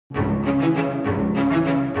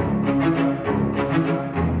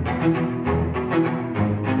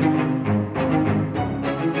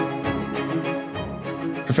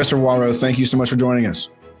Professor Wawro, thank you so much for joining us.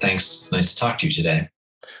 Thanks. It's nice to talk to you today.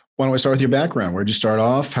 Why don't we start with your background? Where'd you start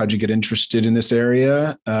off? How'd you get interested in this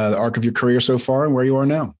area, the arc of your career so far, and where you are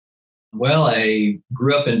now? Well, I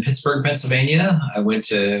grew up in Pittsburgh, Pennsylvania. I went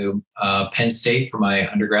to Penn State for my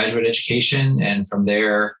undergraduate education. And from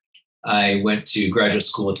there, I went to graduate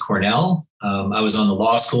school at Cornell. I was on the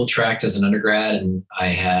law school track as an undergrad, and I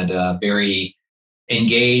had very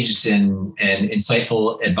engaged and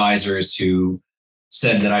insightful advisors who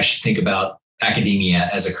said that I should think about academia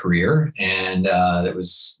as a career. And that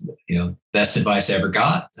was, best advice I ever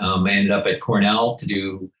got. I ended up at Cornell to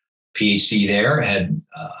do Ph.D. there. I had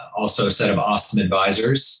also a set of awesome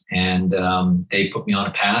advisors, and they put me on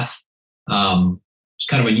a path. It's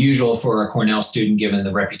kind of unusual for a Cornell student given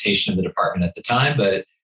the reputation of the department at the time, but it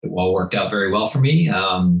all worked out very well for me.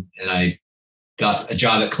 And I got a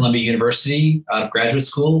job at Columbia University out of graduate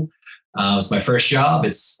school. It was my first job.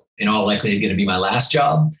 It's in all likelihood going to be my last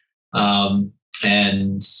job.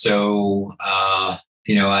 And so, I've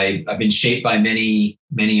been shaped by many,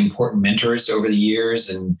 many important mentors over the years.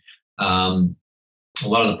 And a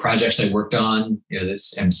lot of the projects I worked on,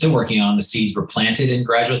 I'm still working on, the seeds were planted in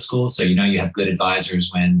graduate school. So, you have good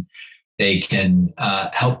advisors when they can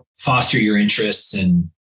help foster your interests and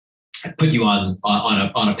put you on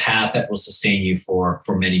a path that will sustain you for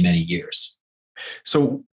many, many years.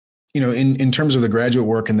 So, in terms of the graduate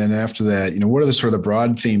work, and then after that, what are the sort of the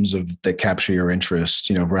broad themes that capture your interest,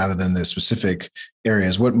 rather than the specific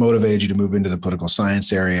areas? What motivated you to move into the political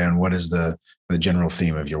science area, and what is the general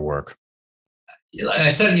theme of your work?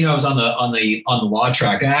 I said, I was on the law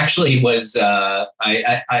track. I actually was, I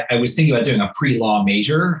was thinking about doing a pre-law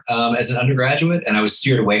major as an undergraduate, and I was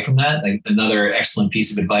steered away from that. Like, another excellent piece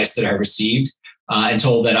of advice that I received, and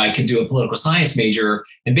told that I could do a political science major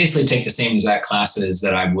and basically take the same exact classes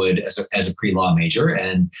that I would as a pre-law major.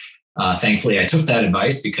 And thankfully, I took that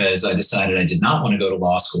advice because I decided I did not want to go to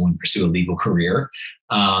law school and pursue a legal career.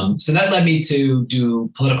 So that led me to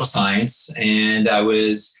do political science, and I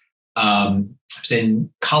was in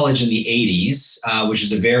college in the 80s, which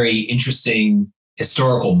is a very interesting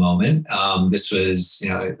historical moment. This was,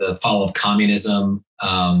 the fall of communism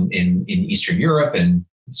in Eastern Europe and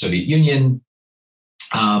the Soviet Union.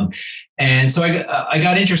 And so I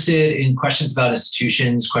got interested in questions about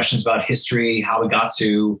institutions, questions about history, how we got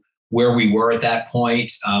to where we were at that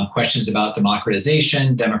point, questions about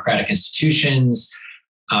democratization, democratic institutions,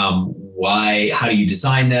 how do you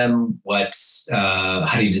design them?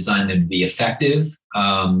 How do you design them to be effective?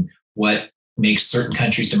 What makes certain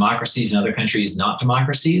countries democracies and other countries not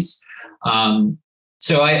democracies?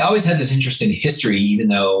 So I always had this interest in history, even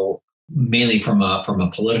though mainly from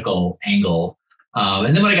a political angle.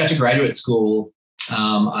 And then when I got to graduate school,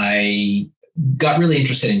 I got really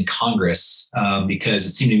interested in Congress because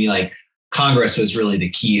it seemed to me like Congress was really the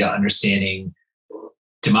key to understanding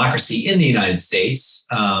democracy in the United States,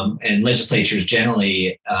 and legislatures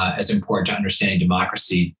generally as important to understanding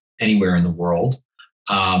democracy anywhere in the world.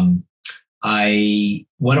 One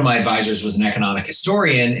of my advisors was an economic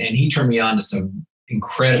historian, and he turned me on to some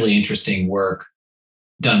incredibly interesting work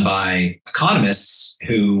done by economists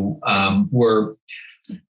who were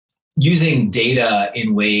using data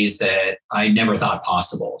in ways that I never thought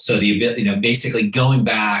possible. So basically going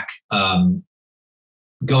back,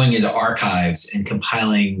 going into archives and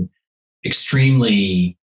compiling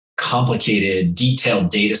extremely complicated,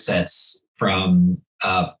 detailed data sets from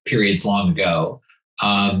periods long ago.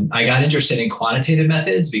 I got interested in quantitative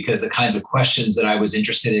methods because the kinds of questions that I was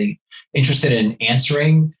interested in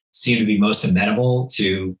answering seem to be most amenable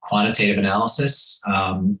to quantitative analysis,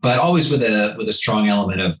 but always with a strong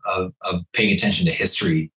element of paying attention to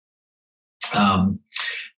history.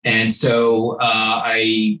 And so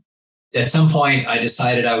at some point, I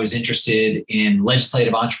decided I was interested in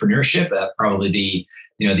legislative entrepreneurship. Probably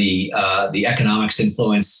the economics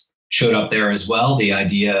influence showed up there as well. The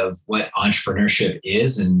idea of what entrepreneurship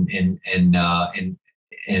is in an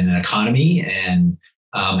economy, and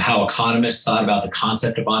how economists thought about the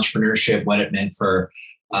concept of entrepreneurship, what it meant for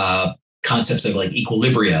concepts of like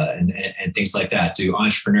equilibria and things like that. Do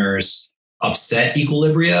entrepreneurs upset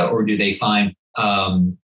equilibria, or do they find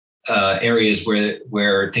areas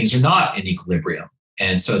where things are not in equilibrium?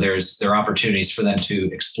 And so there are opportunities for them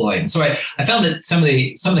to exploit. And so I found that some of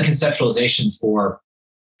the conceptualizations for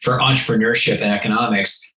entrepreneurship and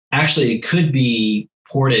economics actually could be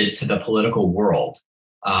ported to the political world.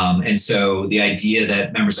 And so the idea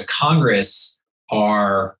that members of Congress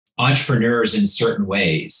are entrepreneurs in certain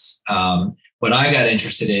ways. What I got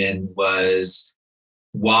interested in was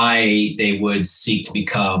why they would seek to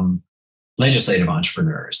become legislative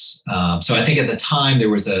entrepreneurs. So I think at the time there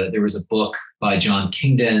was a book by John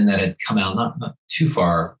Kingdon that had come out not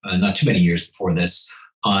too many years before this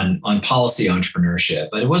on policy entrepreneurship,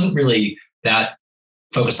 but it wasn't really that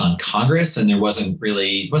focused on Congress, and there wasn't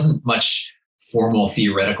much formal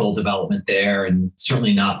theoretical development there, and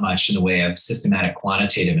certainly not much in the way of systematic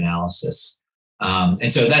quantitative analysis.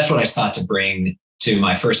 And so that's what I sought to bring to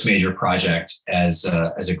my first major project as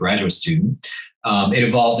a graduate student. It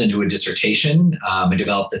evolved into a dissertation. I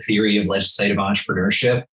developed a theory of legislative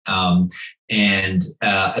entrepreneurship, and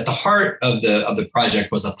at the heart of the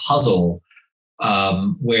project was a puzzle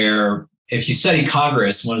where, if you study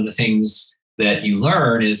Congress, one of the things that you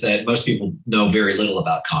learn is that most people know very little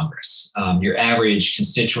about Congress. Your average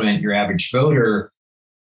constituent, your average voter,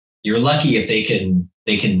 you're lucky if they can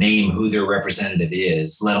name who their representative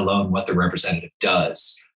is, let alone what the representative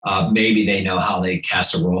does. Maybe they know how they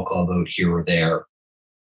cast a roll call vote here or there.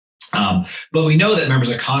 But we know that members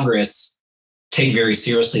of Congress take very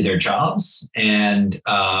seriously their jobs, and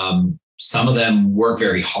some of them work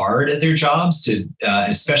very hard at their jobs,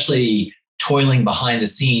 especially toiling behind the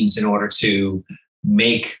scenes in order to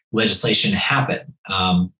make legislation happen.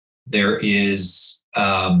 There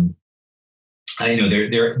are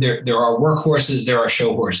workhorses, there are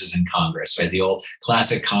show horses in Congress, right? The old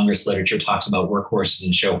classic Congress literature talks about workhorses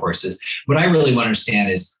and show horses. What I really want to understand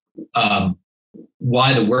is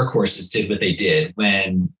why the workhorses did what they did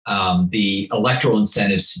when the electoral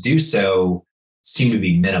incentives to do so seem to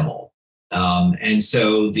be minimal. And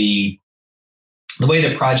so the way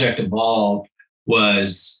the project evolved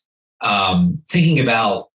was thinking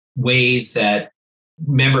about ways that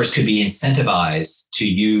members could be incentivized to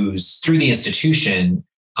use through the institution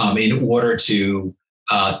in order to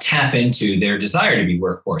tap into their desire to be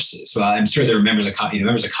workhorses. Well, I'm sure there are members of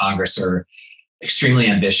Congress are extremely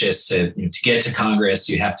ambitious to get to Congress.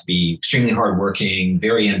 You have to be extremely hardworking,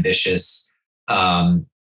 very ambitious, but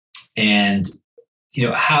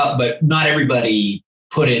not everybody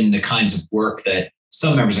put in the kinds of work that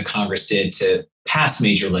some members of Congress did to pass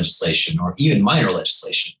major legislation or even minor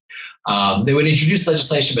legislation. They would introduce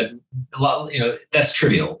legislation, but that's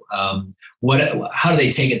trivial. How do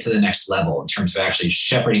they take it to the next level in terms of actually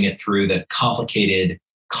shepherding it through the complicated,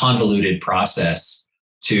 convoluted process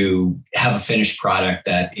to have a finished product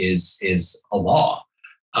that is a law?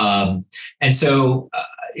 And so,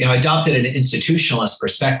 I adopted an institutionalist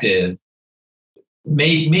perspective,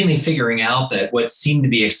 mainly figuring out that what seemed to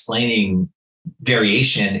be explaining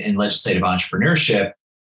variation in legislative entrepreneurship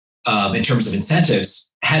in terms of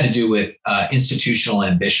incentives had to do with institutional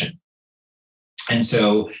ambition. And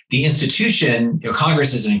so the institution,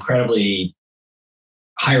 Congress is an incredibly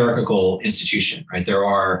hierarchical institution, right?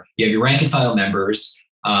 You have your rank and file members,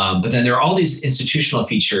 but then there are all these institutional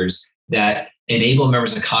features that enable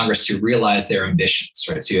members of Congress to realize their ambitions,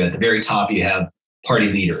 right? So at the very top, you have party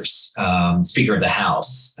leaders, Speaker of the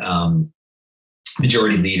House,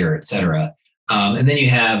 Majority Leader, et cetera. And then you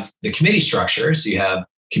have the committee structure. So you have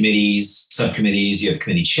committees, subcommittees, you have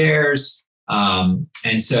committee chairs.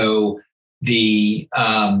 And so it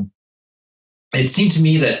seemed to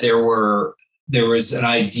me that there was an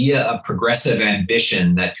idea of progressive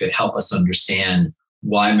ambition that could help us understand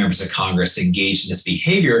why members of Congress engaged in this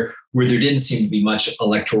behavior where there didn't seem to be much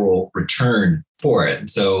electoral return for it. And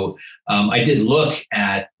so I did look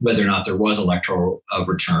at whether or not there was electoral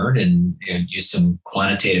return and use some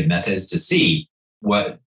quantitative methods to see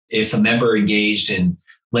what if a member engaged in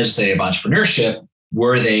legislative entrepreneurship,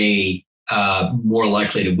 were they more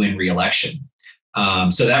likely to win re-election?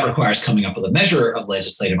 So that requires coming up with a measure of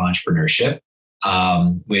legislative entrepreneurship,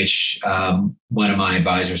 which one of my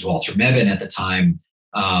advisors, Walter Mebane at the time,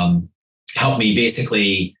 helped me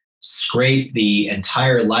basically scrape the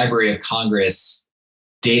entire Library of Congress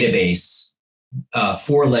database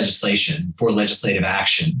for legislation, for legislative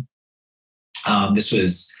action. This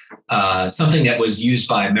was something that was used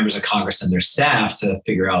by members of Congress and their staff to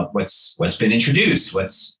figure out what's been introduced,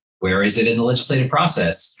 where is it in the legislative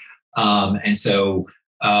process. And so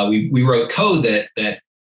we wrote code that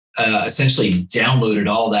essentially downloaded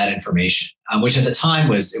all that information, which at the time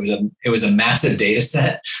was a massive data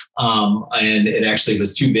set, and it actually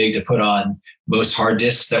was too big to put on most hard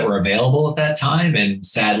disks that were available at that time. And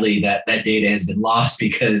sadly, that data has been lost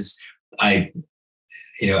because I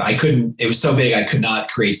couldn't. It was so big I could not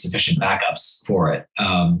create sufficient backups for it.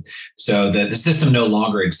 So the system no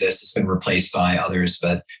longer exists. It's been replaced by others,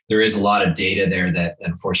 but there is a lot of data there that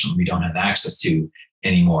unfortunately we don't have access to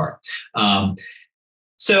anymore.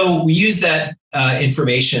 So we used that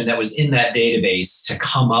information that was in that database to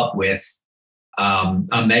come up with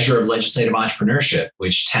a measure of legislative entrepreneurship,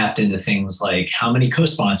 which tapped into things like how many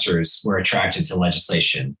co-sponsors were attracted to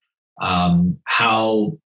legislation,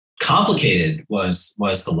 how complicated was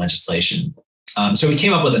the legislation. So we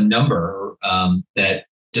came up with a number that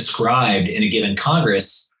described in a given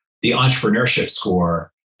Congress the entrepreneurship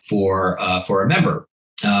score for a member.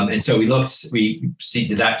 And so we see,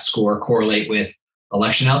 did that score correlate with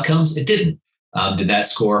election outcomes? It didn't. Did that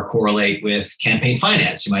score correlate with campaign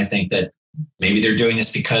finance? You might think that maybe they're doing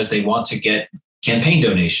this because they want to get campaign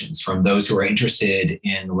donations from those who are interested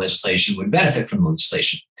in the legislation, would benefit from the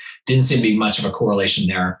legislation. Didn't seem to be much of a correlation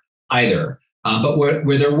there either. But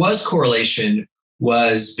where there was correlation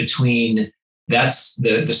was between that's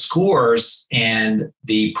the scores and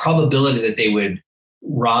the probability that they would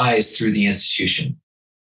rise through the institution.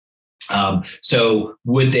 So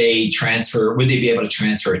would they be able to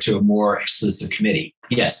transfer to a more exclusive committee?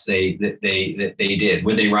 Yes, they did.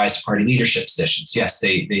 Would they rise to party leadership positions? Yes,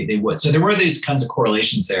 they would. So there were these kinds of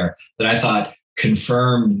correlations there that I thought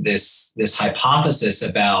confirmed this hypothesis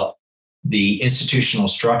about the institutional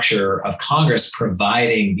structure of Congress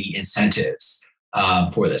providing the incentives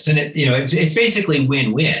for this. And it's basically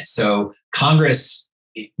win-win. So Congress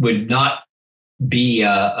would not be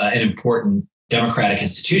an important democratic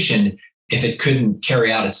institution if it couldn't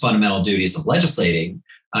carry out its fundamental duties of legislating.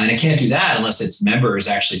 And it can't do that unless its members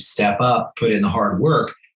actually step up, put in the hard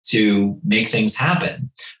work to make things happen.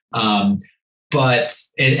 But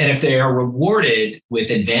if they are rewarded with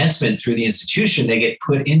advancement through the institution, they get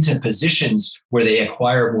put into positions where they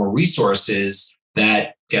acquire more resources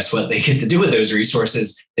that, guess what, they get to do with those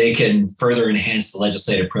resources? They can further enhance the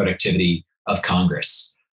legislative productivity of Congress.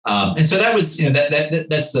 And so that was,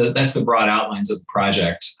 that's the broad outlines of the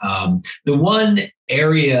project. The one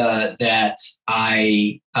area that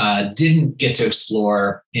I didn't get to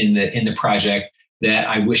explore in the project that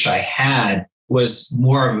I wish I had was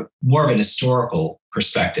more of an historical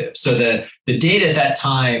perspective. So the data at that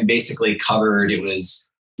time basically covered, it was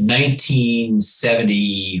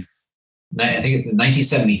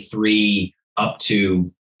 1973 up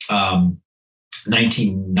to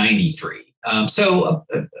 1993. So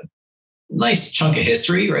a nice chunk of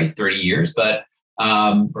history, right? 30 years, but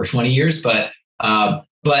or 20 years, but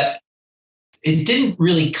it didn't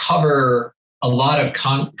really cover a lot of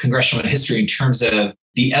congressional history in terms of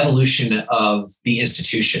the evolution of the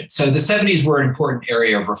institution. So the 70s were an important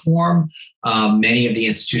area of reform. Many of the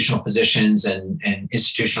institutional positions and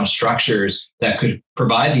institutional structures that could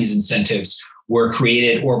provide these incentives were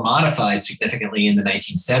created or modified significantly in the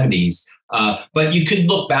 1970s. But you could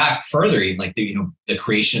look back further, even like the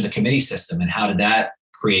creation of the committee system and how did that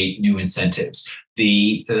create new incentives?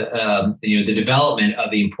 The development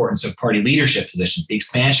of the importance of party leadership positions, the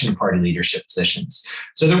expansion of party leadership positions.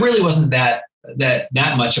 So there really wasn't that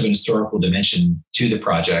much of an historical dimension to the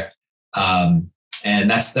project, and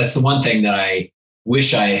that's the one thing that I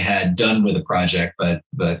wish I had done with the project. But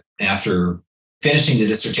after finishing the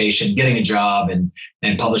dissertation, getting a job, and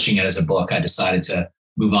publishing it as a book, I decided to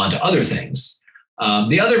move on to other things.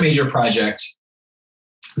 The other major project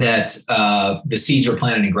that the seeds were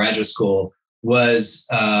planted in graduate school was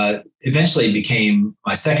eventually became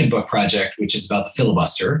my second book project, which is about the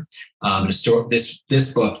filibuster.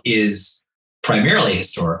 This book is primarily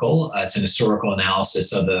historical. It's an historical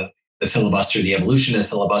analysis of the filibuster, the evolution of the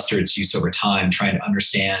filibuster, its use over time, trying to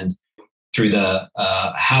understand through the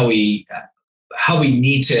how we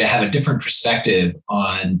need to have a different perspective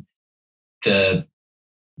on the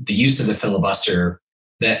use of the filibuster,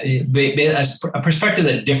 that a perspective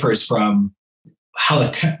that differs from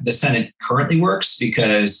how the Senate currently works,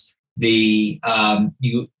 because it's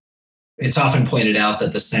often pointed out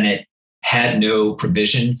that the Senate had no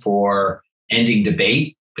provision for ending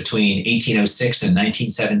debate between 1806 and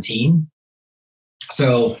 1917.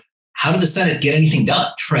 So how did the Senate get anything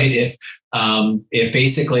done, right? If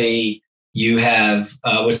basically you have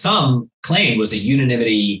what some claimed was a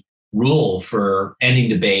unanimity rule for ending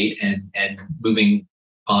debate and moving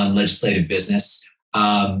on legislative business,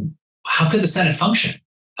 how could the Senate function?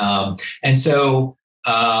 And so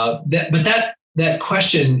that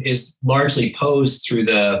question is largely posed through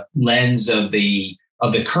the lens of the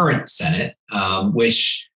current Senate,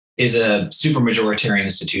 which is a supermajoritarian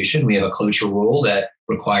institution. We have a cloture rule that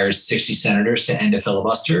requires 60 senators to end a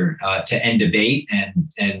filibuster, to end debate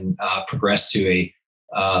and progress to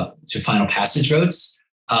final passage votes.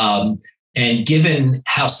 And given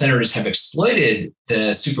how senators have exploited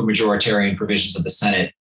the supermajoritarian provisions of the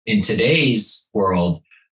Senate in today's world,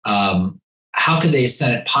 how could the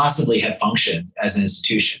Senate possibly have functioned as an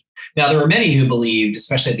institution? Now, there were many who believed,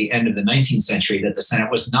 especially at the end of the 19th century, that the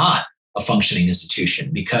Senate was not a functioning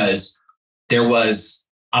institution because there was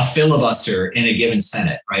a filibuster in a given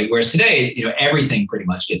Senate, right? Whereas today, everything pretty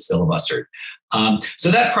much gets filibustered.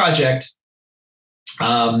 So that project,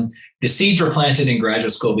 the seeds were planted in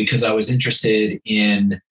graduate school because I was interested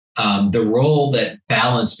in the role that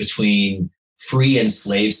balance between free and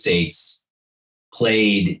slave states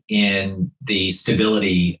played in the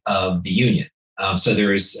stability of the Union. So there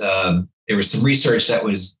was some research that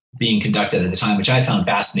was being conducted at the time, which I found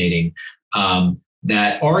fascinating,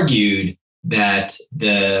 that argued that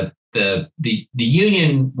the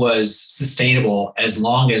Union was sustainable as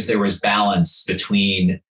long as there was balance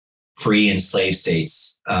between free and slave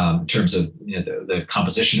states in terms of the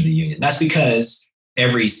composition of the Union. That's because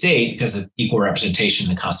every state, because of equal representation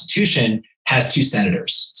in the Constitution, has 2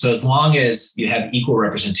 senators. So as long as you have equal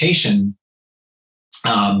representation,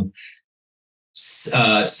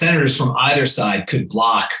 senators from either side could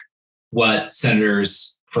block what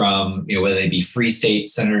senators from, whether they be free state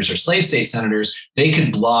senators or slave state senators, they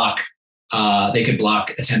could block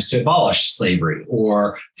attempts to abolish slavery,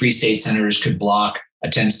 or free state senators could block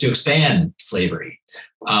attempts to expand slavery.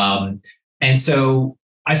 And so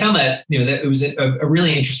I found that, that it was a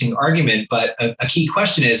really interesting argument, but a key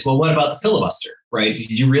question is, well, what about the filibuster, right?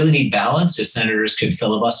 Did you really need balance if senators could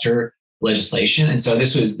filibuster legislation? And so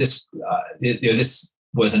this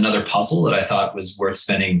was another puzzle that I thought was worth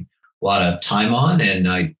spending a lot of time on,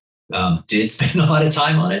 and I did spend a lot of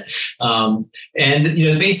time on it. And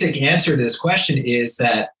the basic answer to this question is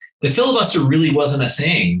that the filibuster really wasn't a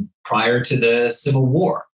thing prior to the Civil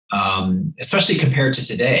War, especially compared to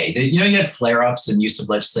today. You had flare-ups and use of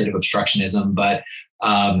legislative obstructionism, but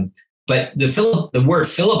the word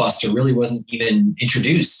filibuster really wasn't even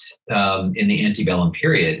introduced in the antebellum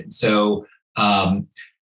period. So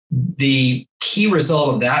the key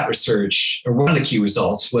result of that research, or one of the key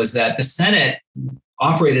results, was that the Senate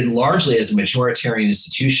operated largely as a majoritarian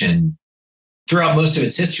institution throughout most of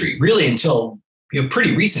its history, really until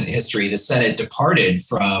pretty recent history. The Senate departed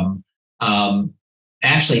from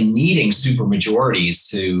actually needing supermajorities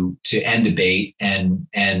to end debate and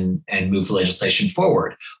move legislation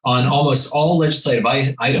forward on almost all legislative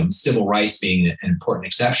items, civil rights being an important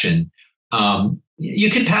exception.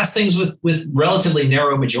 You could pass things with relatively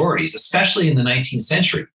narrow majorities, especially in the 19th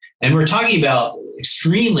century. And we're talking about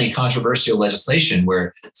extremely controversial legislation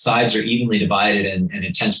where sides are evenly divided and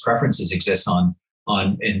intense preferences exist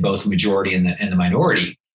in both the majority and the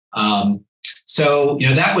minority. So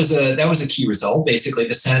that was a key result. Basically,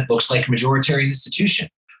 the Senate looks like a majoritarian institution,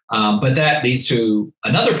 but that leads to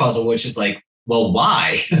another puzzle, which is like, well,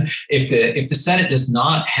 why? If the Senate does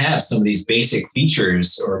not have some of these basic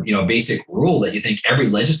features or a basic rule that you think every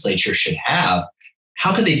legislature should have,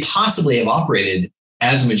 how could they possibly have operated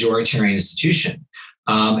as a majoritarian institution?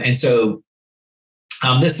 And so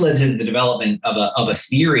this led to the development of a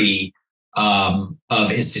theory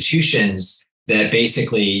of institutions that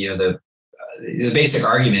basically, the basic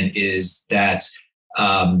argument is that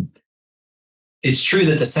it's true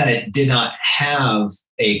that the Senate did not have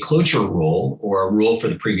a cloture rule or a rule for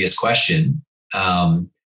the previous question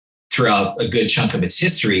throughout a good chunk of its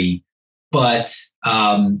history, but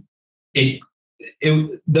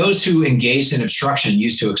those who engaged in obstruction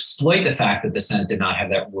used to exploit the fact that the Senate did not have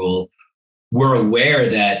that rule, were aware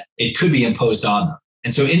that it could be imposed on them.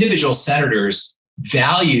 And so individual senators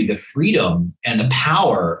valued the freedom and the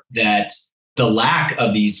power that the lack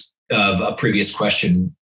of a previous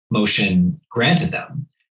question motion granted them.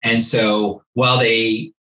 And so while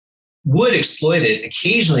they would exploit it,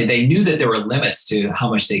 occasionally they knew that there were limits to how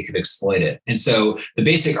much they could exploit it. And so the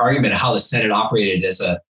basic argument of how the Senate operated as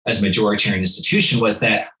a majoritarian institution was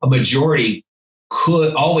that a majority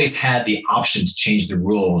could always had the option to change the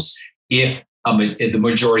rules if the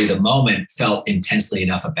majority of the moment felt intensely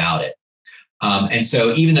enough about it. And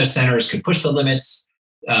so even though senators could push the limits,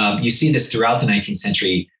 you see this throughout the 19th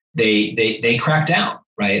century, they cracked down,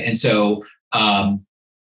 right? And so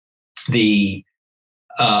the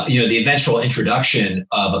eventual introduction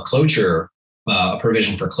of a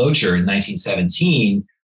provision for closure in 1917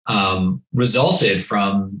 resulted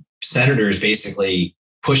from senators basically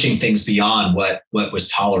pushing things beyond what was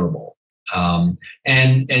tolerable.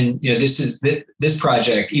 This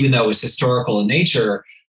project, even though it was historical in nature,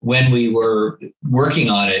 when we were working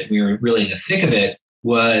on it, we were really in the thick of it,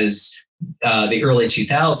 was the early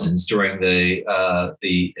 2000s during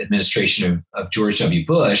the administration of George W.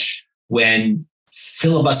 Bush, when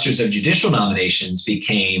filibusters of judicial nominations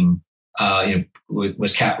became were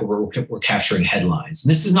capturing headlines. And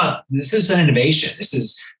this is an innovation. This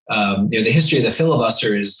is the history of the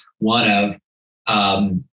filibuster is one of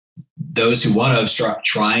those who want to obstruct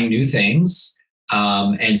trying new things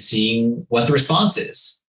and seeing what the response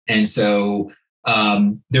is. And so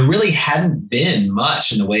there really hadn't been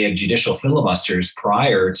much in the way of judicial filibusters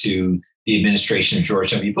prior to the administration of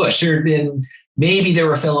George W. Bush. There had been, maybe there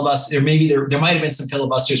were filibusters, or maybe there might have been some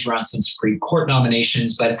filibusters around some Supreme Court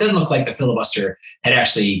nominations, but it doesn't look like the filibuster had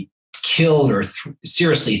actually killed or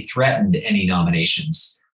seriously threatened any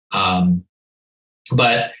nominations.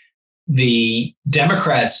 But the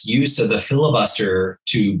Democrats' use of the filibuster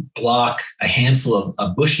to block a handful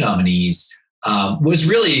of Bush nominees was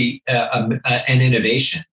really an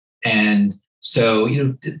innovation. And so,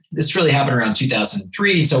 this really happened around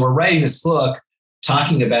 2003. So we're writing this book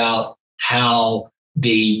talking about how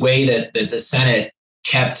the way that the Senate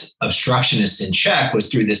kept obstructionists in check was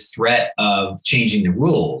through this threat of changing the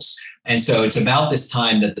rules. And so it's about this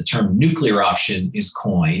time that the term nuclear option is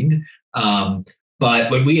coined.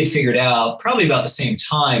 But what we had figured out probably about the same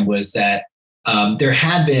time was that there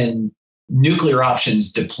had been nuclear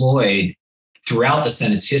options deployed throughout the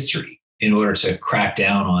Senate's history in order to crack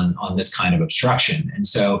down on this kind of obstruction. And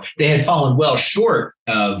so they had fallen well short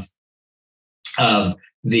of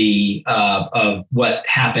what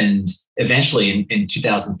happened eventually in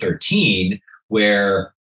 2013,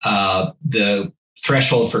 where the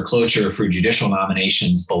threshold for cloture for judicial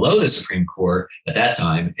nominations below the Supreme Court at that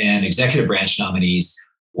time and executive branch nominees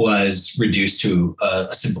was reduced to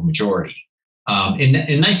a simple majority. In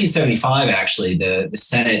 1975, actually, the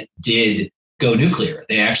Senate did go nuclear.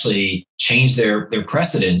 They actually changed their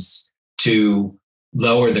precedents to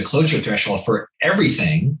lower the cloture threshold for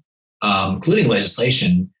everything, including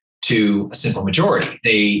legislation, to a simple majority.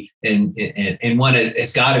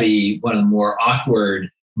 It's got to be one of the more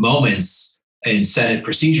awkward moments in Senate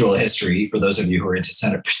procedural history, for those of you who are into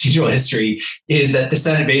Senate procedural history, is that the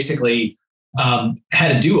Senate basically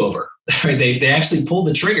had a do-over. Right? They actually pulled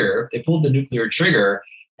the trigger. They pulled the nuclear trigger.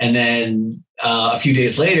 And then a few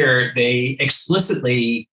days later, they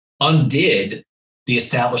explicitly undid the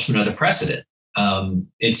establishment of the precedent.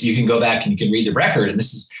 You can go back and you can read the record, and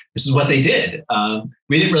this is what they did.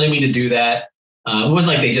 We didn't really mean to do that. It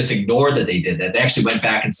wasn't like they just ignored that they did that. They actually went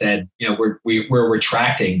back and said, we're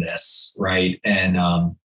retracting this, right? And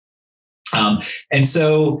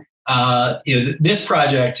so this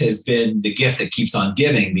project has been the gift that keeps on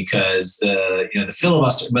giving, because the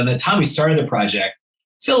filibuster. By the time we started the project,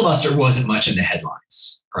 filibuster wasn't much in the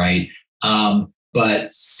headlines, right?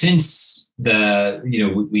 But since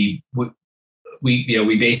we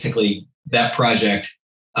basically, that project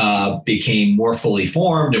became more fully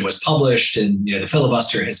formed and was published, and the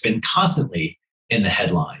filibuster has been constantly in the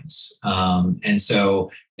headlines. And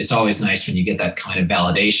so it's always nice when you get that kind of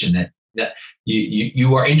validation that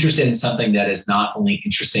you are interested in something that is not only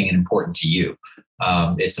interesting and important to you.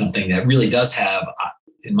 It's something that really does have,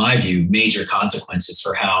 in my view, major consequences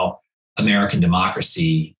for how American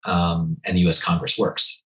democracy and the U.S. Congress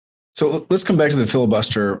works. So let's come back to the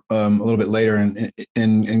filibuster a little bit later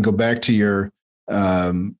and go back to your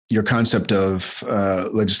concept of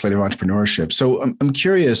legislative entrepreneurship. So I'm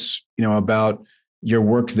curious, about your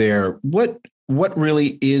work there. What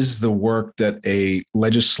really is the work that a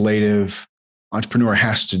legislative entrepreneur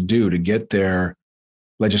has to do to get their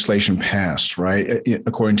legislation passed, right?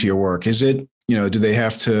 According to your work, is it, do they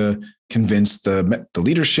have to convince the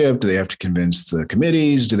leadership? Do they have to convince the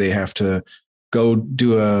committees? Do they have to go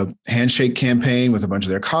do a handshake campaign with a bunch of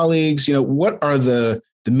their colleagues? What are the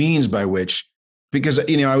means by which? Because,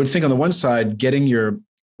 I would think on the one side,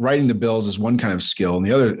 writing the bills is one kind of skill, and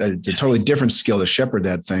the other, it's a totally different skill to shepherd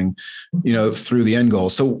that thing, through the end goal.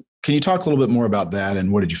 So can you talk a little bit more about that,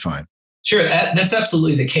 and what did you find? Sure, that's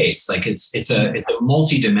absolutely the case. Like it's a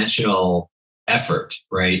multidimensional effort,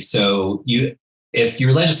 right? So if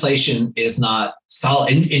your legislation is not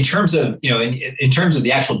solid in terms of, in terms of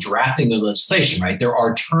the actual drafting of legislation, right? There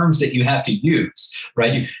are terms that you have to use,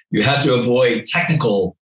 right? You have to avoid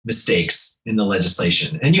technical mistakes in the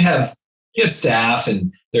legislation, and you have staff,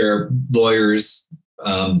 and there are lawyers,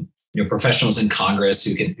 professionals in Congress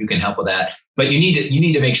who can help with that. But you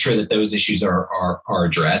need to make sure that those issues are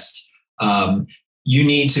addressed. You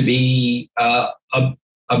need to be a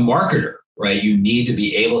marketer, right? You need to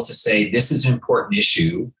be able to say, this is an important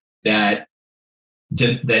issue that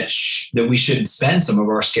we should spend some of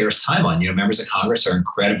our scarce time on. Members of Congress are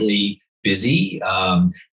incredibly busy.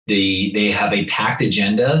 They have a packed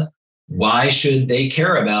agenda. Why should they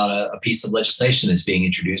care about a piece of legislation that's being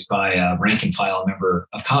introduced by a rank and file member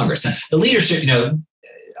of Congress? Now, the leadership,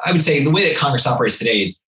 I would say the way that Congress operates today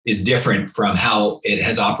is different from how it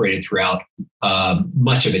has operated throughout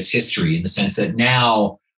much of its history, in the sense that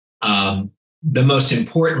now the most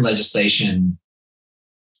important legislation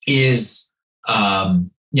is,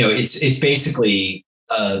 it's basically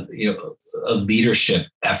a leadership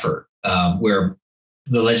effort where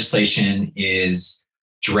the legislation is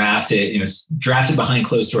drafted, it's drafted behind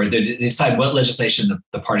closed doors. They decide what legislation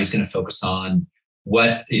the party is going to focus on,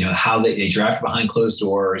 how they draft behind closed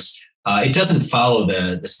doors. It doesn't follow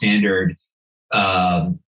the standard,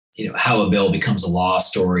 how a bill becomes a law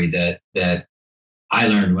story that I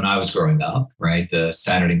learned when I was growing up, right? The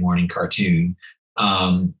Saturday morning cartoon.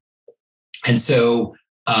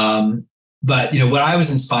 But what I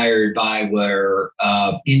was inspired by were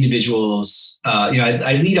individuals.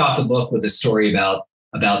 I lead off the book with a story about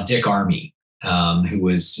Dick Armey, who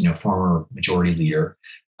was former majority leader,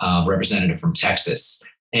 representative from Texas,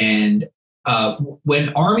 and when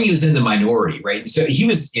Armey was in the minority, right? So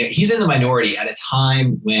he's in the minority at a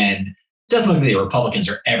time when it doesn't look like the Republicans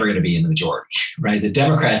are ever going to be in the majority, right? The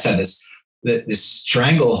Democrats have this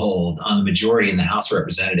stranglehold on the majority in the House of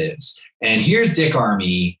Representatives, and here's Dick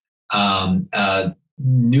Armey.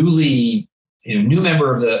 New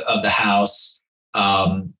member of the House,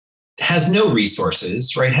 has no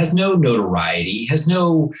resources, right? Has no notoriety, has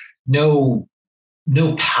no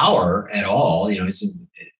power at all.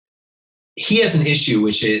 He has an issue,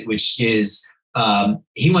 which is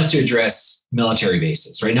he wants to address military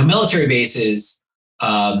bases, right? Now, military bases,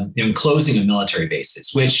 closing of military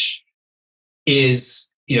bases, which is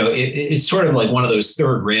it's sort of like one of those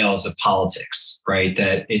third rails of politics, right?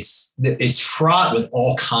 That it's fraught with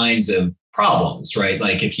all kinds of problems, right?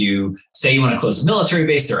 Like if you say you want to close a military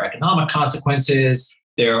base, there are economic consequences.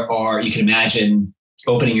 You can imagine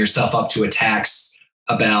opening yourself up to attacks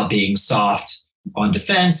about being soft on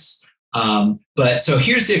defense. But so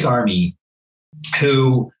here's Dick Armey,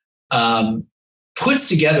 who puts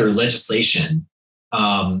together legislation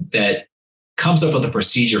that comes up with a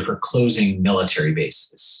procedure for closing military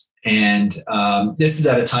bases. And this is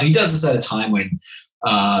at a time, he does this at a time when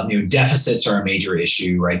deficits are a major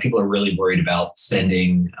issue, right? People are really worried about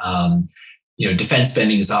spending. Defense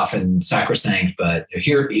spending is often sacrosanct, but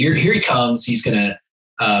here he comes. He's going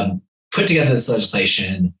to put together this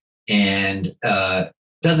legislation and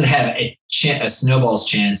doesn't have a snowball's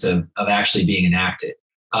chance of actually being enacted.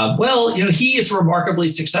 He is remarkably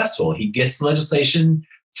successful. He gets legislation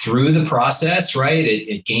through the process, right?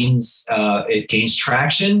 It gains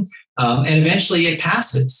traction, and eventually it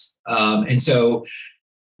passes. And so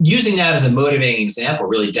using that as a motivating example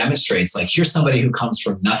really demonstrates, like, here's somebody who comes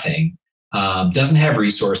from nothing, doesn't have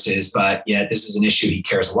resources, but yet this is an issue he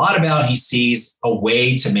cares a lot about. He sees a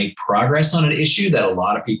way to make progress on an issue that a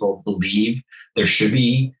lot of people believe there should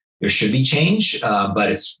be change, but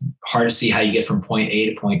it's hard to see how you get from point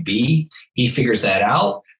A to point B. He figures that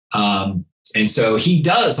out. And so he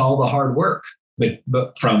does all the hard work,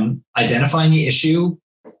 but from identifying the issue,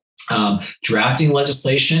 drafting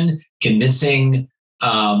legislation, convincing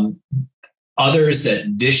others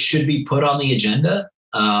that this should be put on the agenda,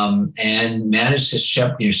 and managed to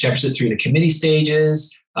shepherd it through the committee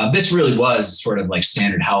stages. This really was sort of like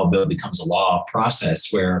standard how a bill becomes a law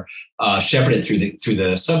process, where shepherded through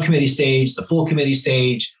the subcommittee stage, the full committee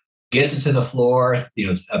stage, gets it to the floor,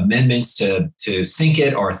 amendments to sink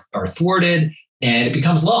it are thwarted, and it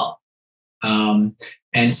becomes law.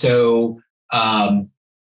 And so, as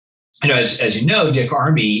you know, Dick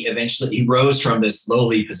Armey eventually he rose from this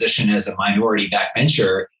lowly position as a minority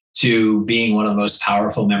backbencher to being one of the most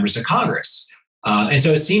powerful members of Congress. And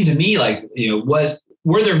so it seemed to me like,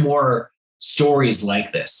 were there more stories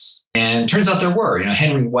like this? And turns out there were.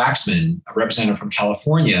 Henry Waxman, a representative from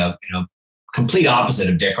California, complete opposite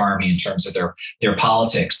of Dick Armey in terms of their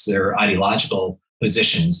politics, their ideological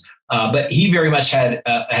positions. But he very much had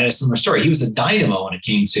a similar story. He was a dynamo when it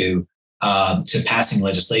came to passing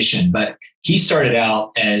legislation. But he started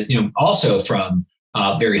out as, also from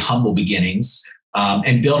very humble beginnings,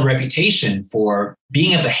 and built a reputation for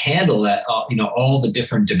being able to handle that, all the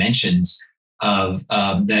different dimensions of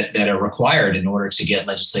that are required in order to get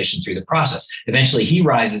legislation through the process. Eventually, he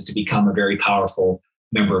rises to become a very powerful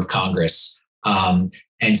member of Congress.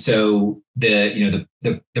 And so the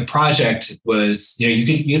project was, you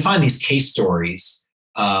can find these case stories,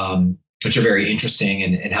 which are very interesting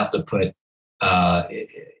and help to put,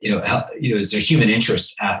 there's a human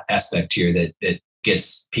interest aspect here that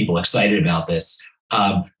gets people excited about this.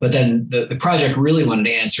 But then the project really wanted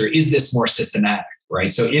to answer, is this more systematic,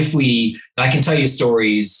 right? So I can tell you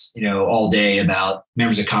stories, all day about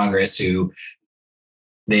members of Congress who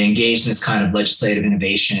they engaged in this kind of legislative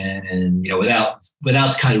innovation and, without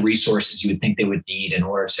the kind of resources you would think they would need in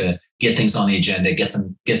order to get things on the agenda, get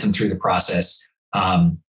them through the process.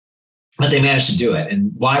 But they managed to do it.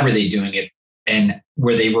 And why were they doing it? And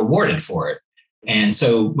were they rewarded for it? And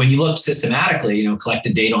so when you look systematically,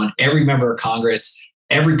 collected data on every member of Congress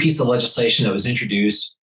every piece of legislation that was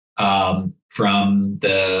introduced from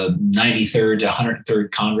the 93rd to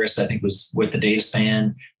 103rd Congress, I think was what the data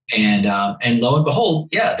span. And lo and behold,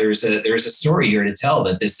 yeah, there's a story here to tell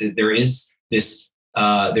that there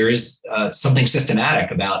is something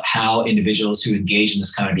systematic about how individuals who engage in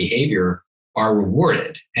this kind of behavior are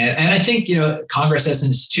rewarded. And I think, Congress as an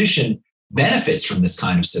institution benefits from this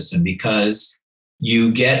kind of system because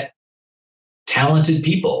you get talented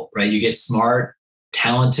people, right? You get smart,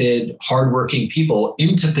 talented, hardworking people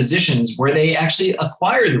into positions where they actually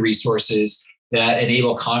acquire the resources that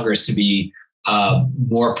enable Congress to be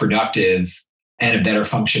more productive and a better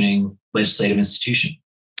functioning legislative institution.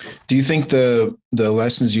 Do you think the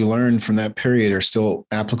lessons you learned from that period are still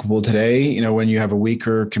applicable today? When you have a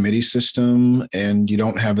weaker committee system and you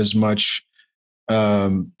don't have as much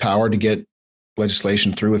power to get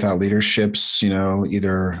legislation through without leaderships,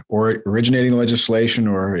 either or originating legislation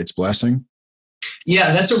or its blessing?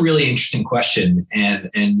 Yeah, that's a really interesting question, and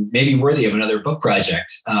maybe worthy of another book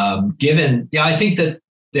project. I think that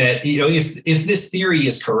if this theory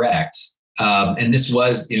is correct, and this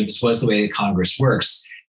was the way that Congress works,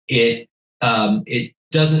 it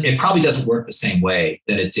probably doesn't work the same way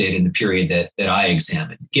that it did in the period that I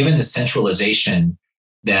examined. Given the centralization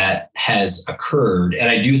that has occurred, and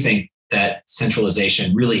I do think that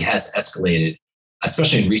centralization really has escalated,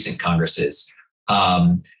 especially in recent Congresses.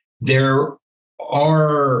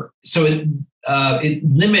 It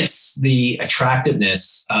limits the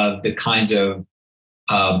attractiveness of the kinds of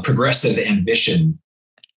progressive ambition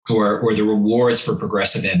or the rewards for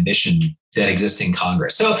progressive ambition that exist in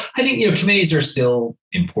Congress. So I think committees are still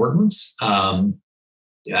important.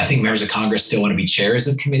 I think members of Congress still want to be chairs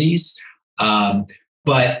of committees,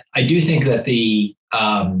 but I do think that the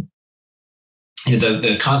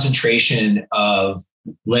concentration of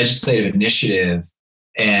legislative initiative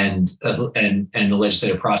and the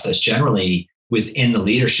legislative process generally within the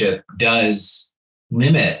leadership does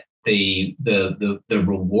limit the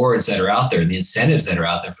rewards that are out there, the incentives that are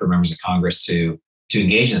out there for members of Congress to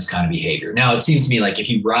engage in this kind of behavior. Now, it seems to me like if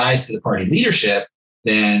you rise to the party leadership,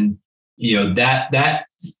 then that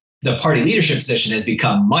the party leadership position has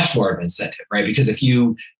become much more of an incentive, right? Because if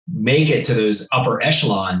you make it to those upper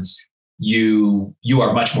echelons, you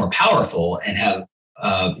are much more powerful and have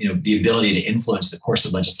the ability to influence the course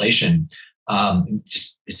of legislation.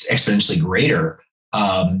 It's exponentially greater.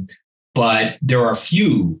 But there are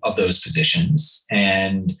few of those positions,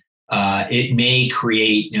 and it may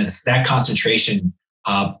create that concentration.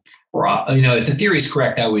 If the theory is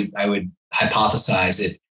correct, I would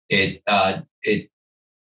hypothesize it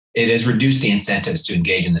has reduced the incentives to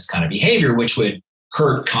engage in this kind of behavior, which would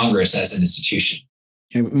hurt Congress as an institution.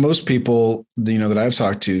 Most people, that I've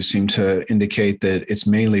talked to seem to indicate that it's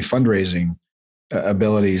mainly fundraising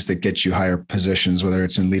abilities that get you higher positions, whether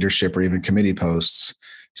it's in leadership or even committee posts.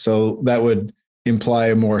 So that would imply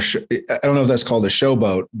a more, I don't know if that's called a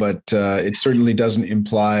showboat, but it certainly doesn't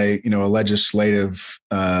imply, a legislative,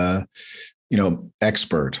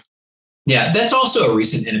 expert. Yeah, that's also a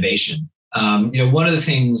recent innovation. One of the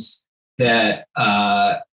things that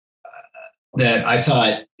I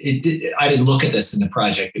thought I didn't look at this in the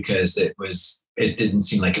project because it didn't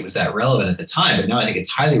seem like it was that relevant at the time, but now I think it's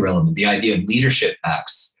highly relevant. The idea of leadership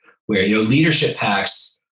pacts, where leadership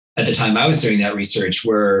pacts at the time I was doing that research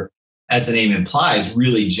were, as the name implies,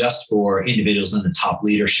 really just for individuals in the top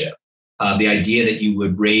leadership. The idea that you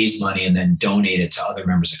would raise money and then donate it to other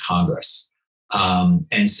members of Congress,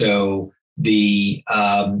 and so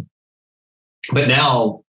but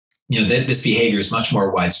now. This behavior is much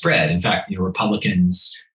more widespread. In fact,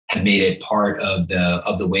 Republicans have made it part of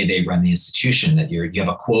the way they run the institution, that you have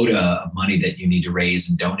a quota of money that you need to raise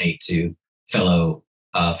and donate to fellow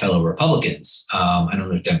Republicans. I don't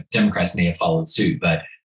know if Democrats may have followed suit, but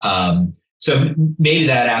so maybe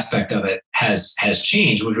that aspect of it has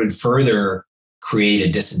changed, which would further create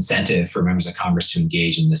a disincentive for members of Congress to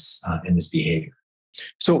engage in this behavior.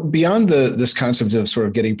 So beyond this concept of sort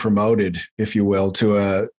of getting promoted, if you will, to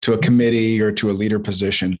a committee or to a leader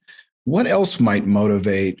position, what else might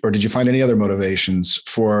motivate, or did you find any other motivations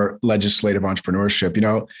for legislative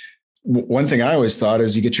entrepreneurship? One thing I always thought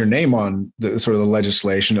is you get your name on the sort of the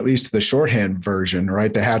legislation, at least the shorthand version,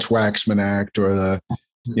 right? The Hatch-Waxman Act or the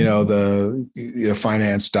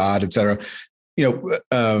finance dot, et cetera. Is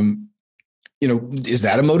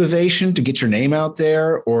that a motivation to get your name out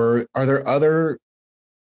there, or are there other?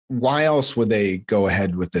 Why else would they go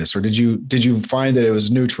ahead with this? Or did you find that it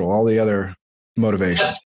was neutral, all the other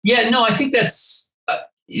motivations? I think that's, I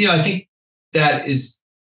think that is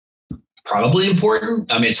probably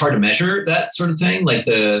important. I mean, it's hard to measure that sort of thing, like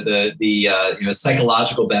the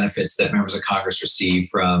psychological benefits that members of Congress receive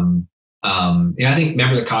from. I think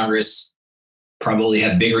members of Congress probably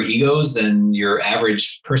have bigger egos than your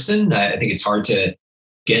average person. I think it's hard to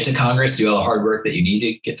get to Congress, do all the hard work that you need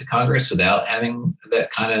to get to Congress without having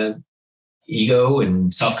that kind of ego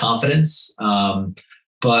and self-confidence.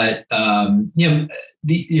 But one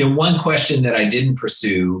question that I didn't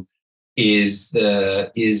pursue is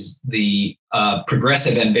the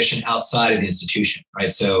progressive ambition outside of the institution,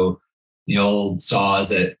 right? So the old saw is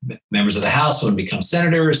that members of the House want to become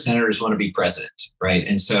senators want to be president, right?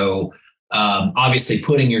 And so obviously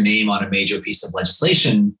putting your name on a major piece of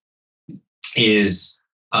legislation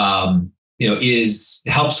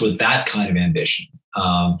helps with that kind of ambition.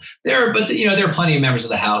 There are plenty of members of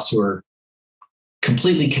the House who are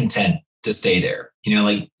completely content to stay there.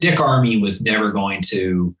 Like Dick Armey was never going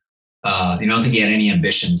to, I don't think he had any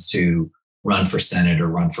ambitions to run for Senate or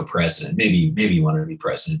run for president. Maybe he wanted to be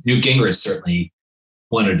president. Newt Gingrich certainly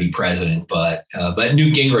wanted to be president, but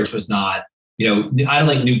Newt Gingrich was not, I don't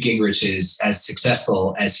think Newt Gingrich is as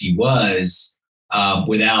successful as he was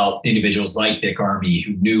without individuals like Dick Armey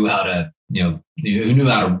who knew how to, who knew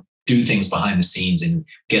how to do things behind the scenes and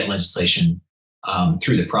get legislation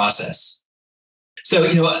through the process. So,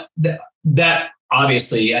 that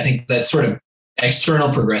obviously, I think that sort of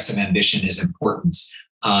external progressive ambition is important.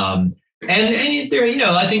 And there,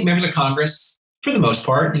 I think members of Congress, for the most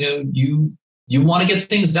part, you want to get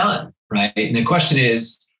things done, right? And the question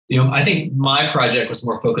is, I think my project was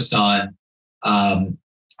more focused on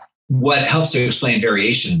what helps to explain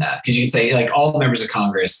variation in that. Because you can say, like, all members of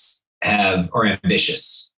Congress are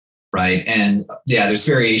ambitious, right? And yeah, there's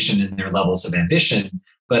variation in their levels of ambition,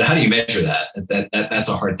 but how do you measure that? That's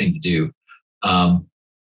a hard thing to do.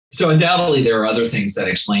 So undoubtedly, there are other things that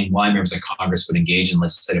explain why members of Congress would engage in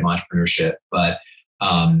legislative entrepreneurship. But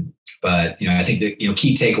I think the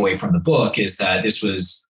key takeaway from the book is that this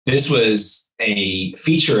was a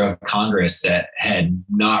feature of Congress that had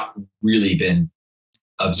not really been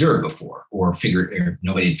observed before, or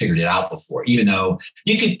nobody had figured it out before. Even though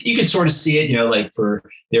you could sort of see it,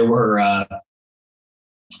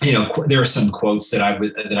 there are some quotes that I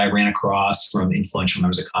ran across from influential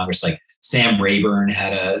members of Congress, like Sam Rayburn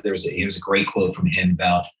there was a great quote from him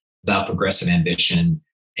about progressive ambition,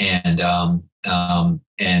 but I'm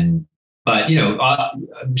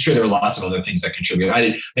sure there are lots of other things that contribute.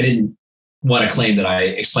 I didn't want to claim that I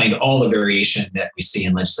explained all the variation that we see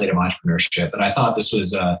in legislative entrepreneurship, but I thought this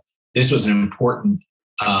was an important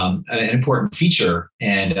feature,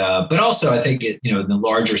 and but also I think the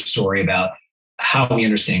larger story about how we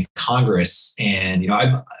understand Congress, and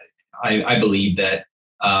I believe that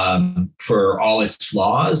for all its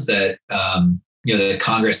flaws, that that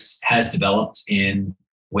Congress has developed in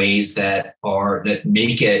ways that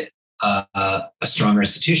make it a stronger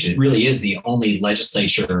institution. It really is the only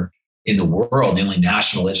legislature in the world, the only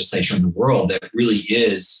national legislature in the world that really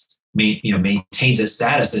maintains its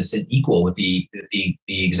status as an equal with the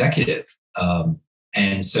executive.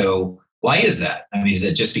 And so, why is that? I mean, is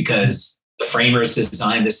it just because the framers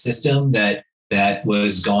designed a system that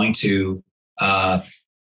was going to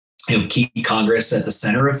keep Congress at the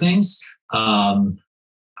center of things?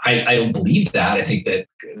 I don't believe that. I think that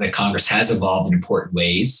Congress has evolved in important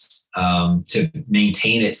ways to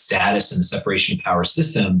maintain its status in the separation of power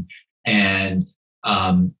system. And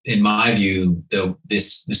in my view,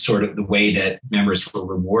 this sort of the way that members were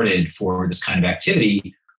rewarded for this kind of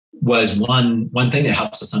activity was one thing that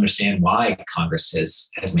helps us understand why Congress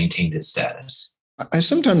has maintained its status. I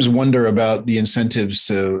sometimes wonder about the incentives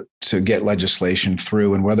to get legislation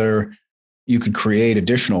through, and whether you could create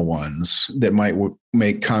additional ones that might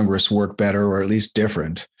make Congress work better, or at least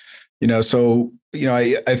different. I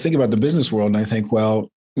think about the business world, and I think, well,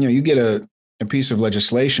 you get a piece of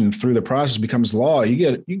legislation through the process, becomes law, you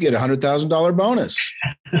get $100,000 bonus,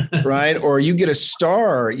 right? Or you get a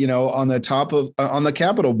star, on the top of on the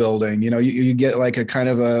Capitol building. You get like a kind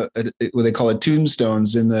of what they call it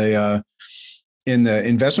tombstones in the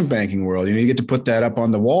investment banking world. You get to put that up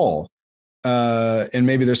on the wall, and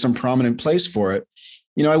maybe there's some prominent place for it.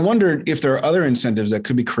 I wondered if there are other incentives that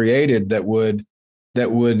could be created that would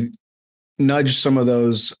nudge some of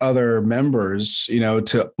those other members,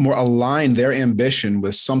 to more align their ambition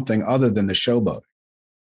with something other than the showboat.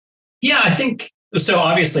 Yeah, I think so.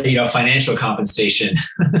 Obviously, financial compensation,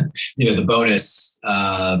 the bonus,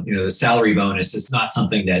 the salary bonus is not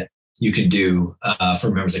something that you can do for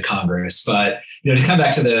members of Congress. But to come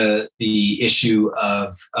back to the issue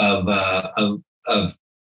of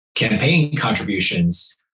campaign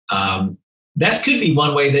contributions, that could be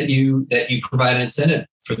one way that you provide an incentive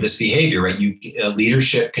for this behavior, right?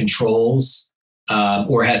 Leadership controls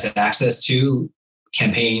or has access to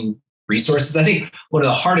campaign resources. I think one of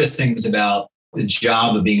the hardest things about the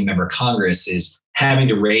job of being a member of Congress is having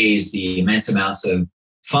to raise the immense amounts of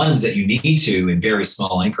funds that you need to in very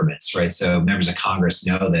small increments, right? So members of Congress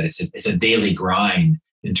know that it's a daily grind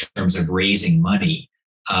in terms of raising money.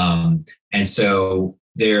 And so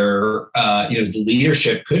the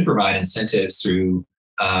leadership could provide incentives through,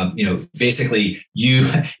 basically you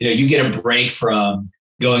get a break from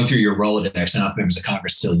going through your Rolodex. I don't know if members of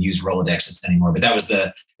Congress still use Rolodexes anymore, but that was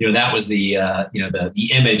the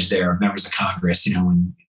image there of members of Congress,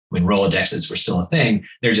 when Rolodexes were still a thing.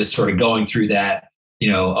 They're just sort of going through that,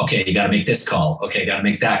 okay, you got to make this call. Okay, got to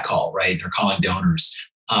make that call, right? They're calling donors.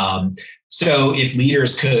 So if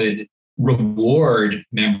leaders could reward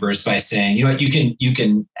members by saying, you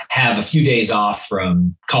can have a few days off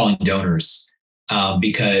from calling donors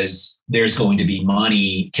because there's going to be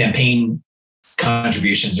money, campaign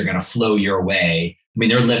contributions are going to flow your way. I mean,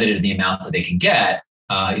 they're limited in the amount that they can get.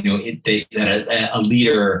 A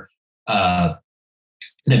leader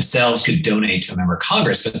themselves could donate to a member of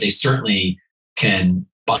Congress, but they certainly can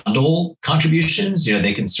bundle contributions.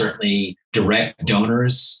 They can certainly direct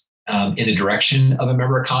donors in the direction of a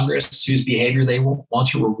member of Congress whose behavior they want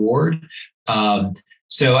to reward.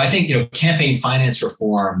 So I think campaign finance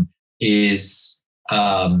reform is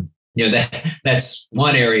that's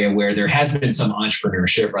one area where there has been some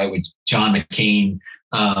entrepreneurship, right? With John McCain,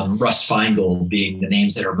 Russ Feingold being the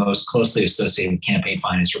names that are most closely associated with campaign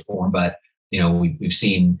finance reform. But we've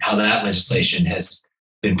seen how that legislation has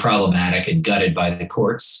been problematic and gutted by the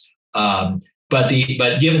courts. But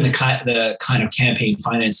given the kind of campaign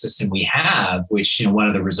finance system we have, which one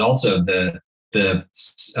of the results of the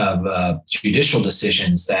judicial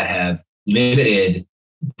decisions that have limited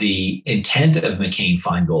the intent of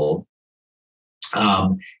McCain-Feingold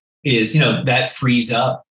is that frees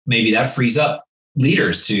up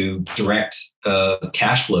leaders to direct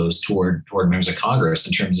cash flows toward members of Congress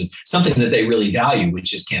in terms of something that they really value,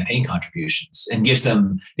 which is campaign contributions, and gives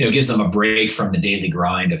them a break from the daily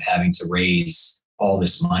grind of having to raise all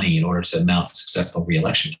this money in order to mount successful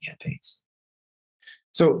reelection campaigns.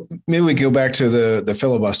 So maybe we go back to the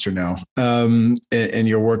filibuster now, and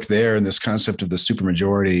your work there and this concept of the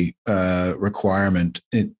supermajority requirement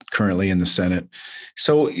currently in the Senate.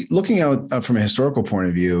 So looking out from a historical point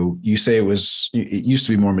of view, you say it used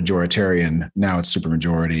to be more majoritarian. Now it's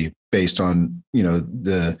supermajority based on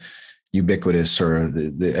the ubiquitous or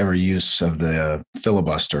the ever use of the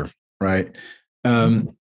filibuster, right?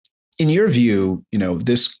 In your view,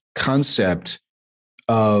 this concept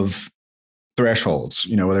of thresholds,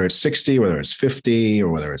 whether it's 60, whether it's 50,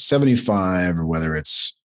 or whether it's 75, or whether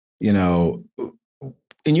it's, in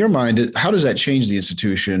your mind, how does that change the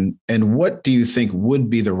institution? And what do you think would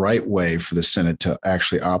be the right way for the Senate to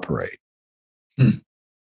actually operate?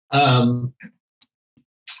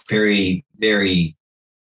 Very, very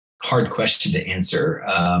hard question to answer.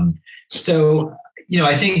 So,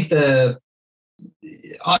 I think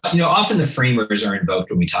often the framers are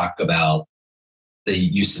invoked when we talk about the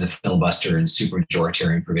use of the filibuster and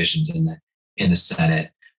supermajoritarian provisions in the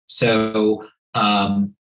Senate. So,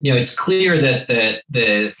 it's clear that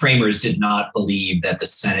the framers did not believe that the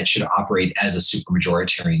Senate should operate as a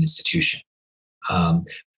supermajoritarian institution.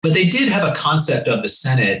 But they did have a concept of the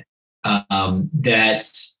Senate that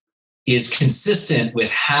is consistent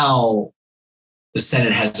with how the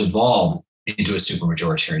Senate has evolved into a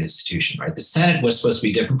supermajoritarian institution, right? The Senate was supposed to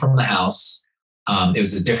be different from the House. It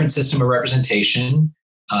was a different system of representation.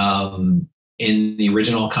 In the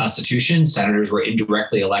original Constitution, senators were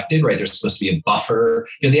indirectly elected, right? There's supposed to be a buffer.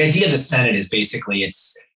 The idea of the Senate is basically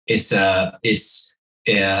it's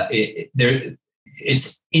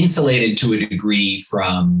insulated to a degree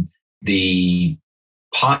from the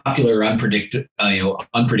popular,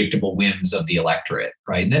 unpredictable whims of the electorate,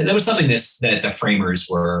 right? And that was something that the framers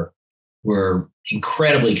were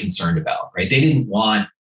incredibly concerned about, right? They didn't want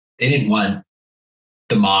the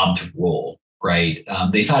mob to rule, right?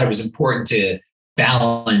 They thought it was important to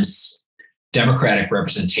balance democratic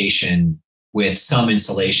representation with some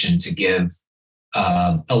insulation to give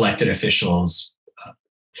elected officials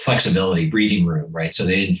flexibility, breathing room, right? So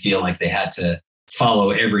they didn't feel like they had to follow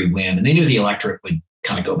every whim. And they knew the electorate would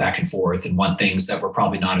kind of go back and forth and want things that were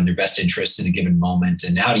probably not in their best interest in a given moment.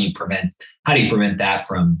 And how do you prevent that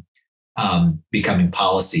from becoming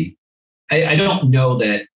policy? I don't know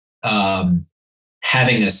that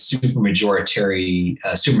having a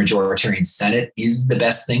supermajoritarian Senate is the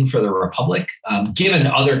best thing for the Republic, given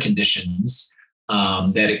other conditions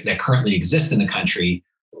that currently exist in the country.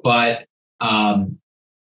 But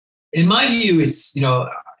in my view,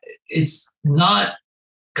 it's not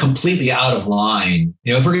completely out of line.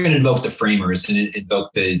 If we're going to invoke the framers and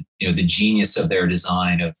invoke the genius of their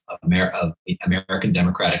design of the American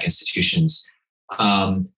democratic institutions,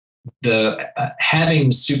 having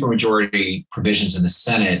supermajority provisions in the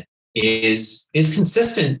Senate is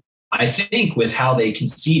consistent, I think, with how they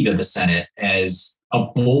conceived of the Senate as a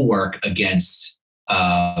bulwark against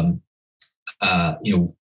the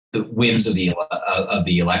whims of the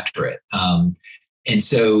electorate. And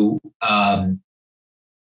so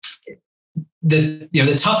the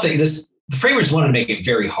tough thing, the framers wanted to make it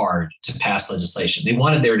very hard to pass legislation. They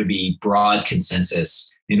wanted there to be broad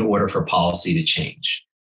consensus in order for policy to change.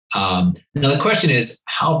 Now the question is,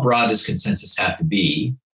 how broad does consensus have to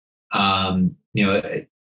be?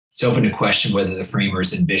 It's open to question whether the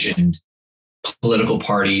framers envisioned political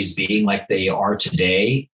parties being like they are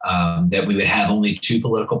today, that we would have only two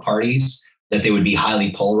political parties, that they would be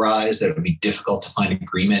highly polarized, that it would be difficult to find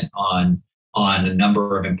agreement on a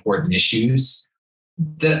number of important issues.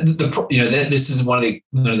 This is one of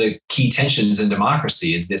the key tensions in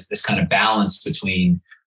democracy, is this kind of balance between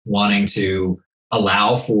wanting to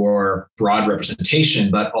allow for broad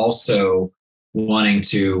representation, but also wanting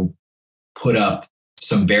to put up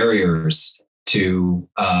some barriers to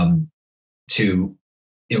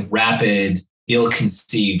rapid,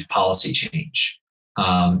 ill-conceived policy change.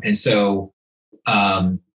 And so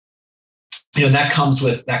that comes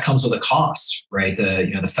with a cost, right?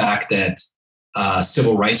 The fact that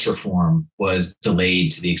civil rights reform was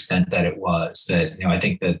delayed to the extent that it was. That I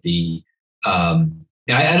think that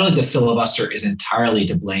I don't think the filibuster is entirely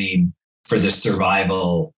to blame for the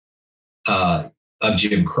survival of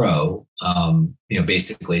Jim Crow.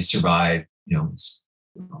 Basically survived.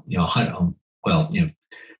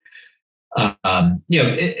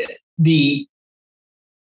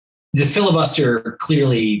 The filibuster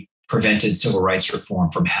clearly prevented civil rights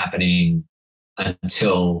reform from happening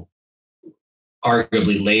until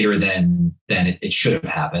arguably later than it should have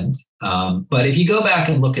happened. But if you go back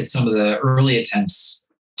and look at some of the early attempts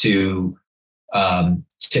to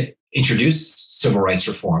introduce civil rights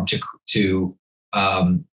reform, to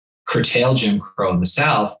curtail Jim Crow in the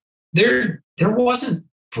South, there wasn't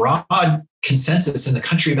broad consensus in the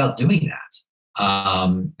country about doing that.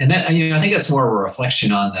 And that, I think that's more of a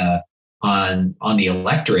reflection on the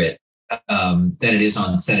electorate than it is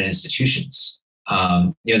on Senate institutions.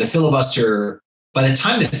 The filibuster, by the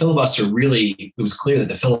time the filibuster it was clear that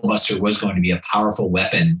the filibuster was going to be a powerful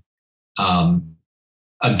weapon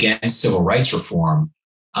against civil rights reform.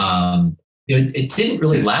 It didn't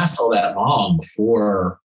really last all that long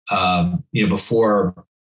before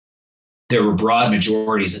there were broad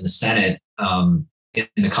majorities in the Senate, in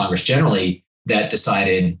the Congress generally, that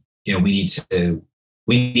decided,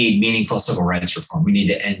 we need meaningful civil rights reform. We need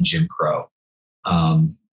to end Jim Crow,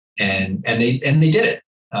 and they did it.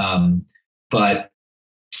 But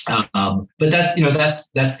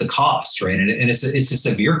that's the cost, right? And it's a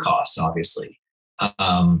severe cost, obviously.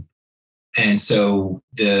 And so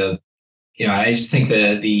I just think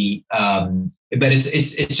but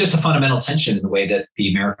it's just a fundamental tension in the way that the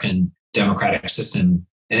American democratic system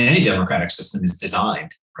and any democratic system is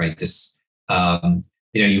designed, right? This,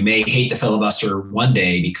 you may hate the filibuster one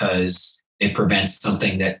day because it prevents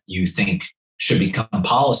something that you think should become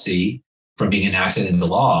policy from being enacted into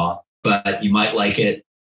law, but you might like it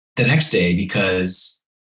the next day because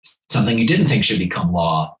something you didn't think should become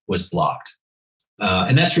law was blocked.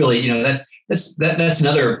 And that's really, that's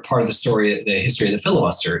another part of the story, the history of the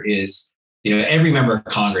filibuster is, every member of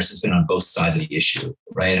Congress has been on both sides of the issue,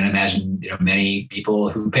 right? And I imagine, many people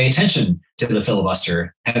who pay attention to the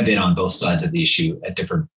filibuster have been on both sides of the issue at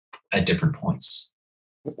different points.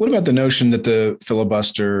 What about the notion that the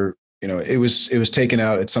filibuster, it was taken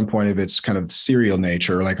out at some point of its kind of serial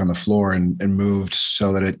nature, like on the floor, and moved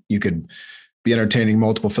so that you could be entertaining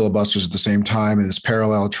multiple filibusters at the same time in this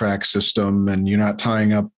parallel track system, and you're not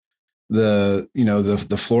tying up the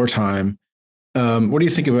floor time. What do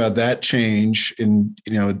you think about that change? And,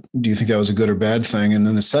 do you think that was a good or bad thing? And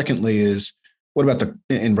then the secondly is, what about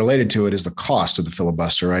and related to it is the cost of the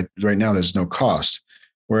filibuster, right? Right now, there's no cost.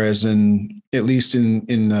 Whereas at least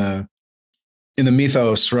in the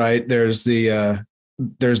mythos, right, there's the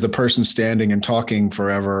person standing and talking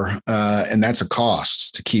forever. And that's a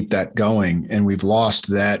cost to keep that going. And we've lost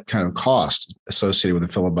that kind of cost associated with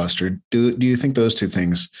the filibuster. Do you think those two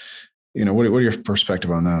things, what are your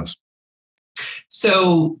perspective on those?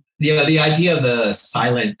 So the idea of the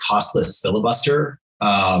silent, costless filibuster,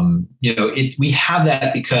 we have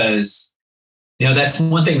that because, that's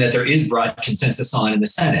one thing that there is broad consensus on in the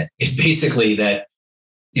Senate is basically that,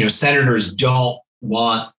 senators don't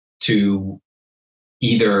want to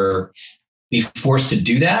either be forced to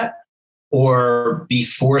do that or be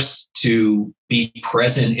forced to be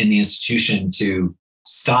present in the institution to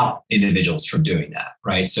stop individuals from doing that,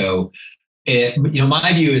 right? So,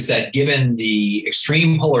 my view is that given the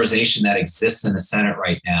extreme polarization that exists in the Senate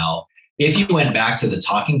right now, if you went back to the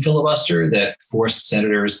talking filibuster that forced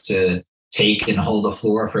senators to take and hold the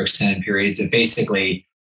floor for extended periods, it basically,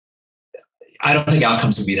 I don't think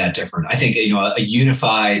outcomes would be that different. I think, a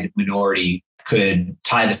unified minority could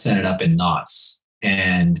tie the Senate up in knots,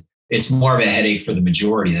 and it's more of a headache for the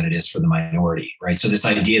majority than it is for the minority, right? So this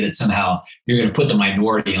idea that somehow you're going to put the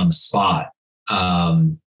minority on the spot,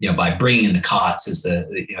 by bringing in the cots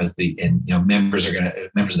members of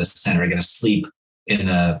the Senate are going to sleep in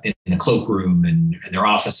the cloakroom and in their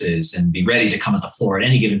offices and be ready to come at the floor at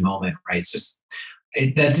any given moment, right? It's just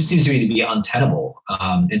that just seems to me to be untenable.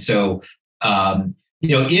 If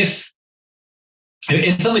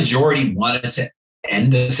the majority wanted to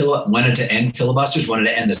end filibusters, wanted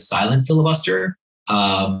to end the silent filibuster,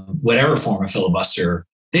 whatever form of filibuster,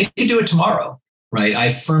 they could do it tomorrow, right?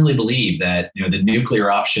 I firmly believe that the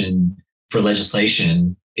nuclear option for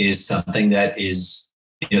legislation is something that is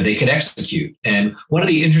they could execute. And one of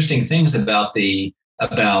the interesting things about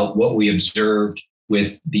what we observed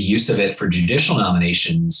with the use of it for judicial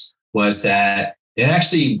nominations was that it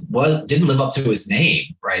actually didn't live up to its name,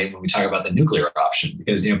 right? When we talk about the nuclear option,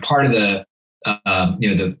 because part of the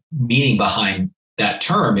meaning behind that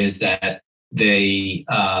term is that they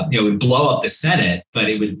would blow up the Senate, but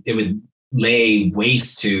it would lay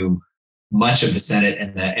waste to much of the Senate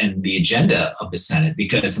and the agenda of the Senate,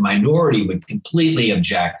 because the minority would completely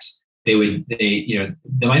object. The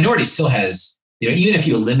minority still has, even if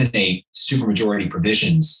you eliminate supermajority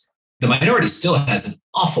provisions, the minority still has an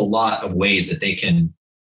awful lot of ways that they can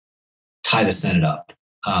tie the Senate up.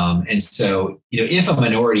 And so, if a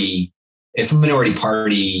minority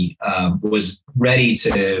party was ready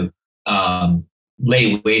to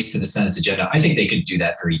lay waste to the Senate's agenda, I think they could do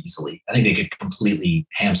that very easily. I think they could completely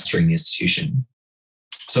hamstring the institution.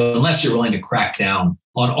 So unless you're willing to crack down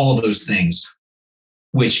on all those things,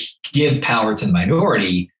 which give power to the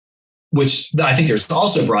minority, which I think there's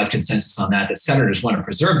also broad consensus on that senators want to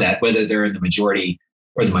preserve that, whether they're in the majority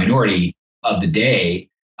or the minority of the day,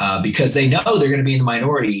 because they know they're going to be in the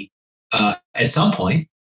minority at some point,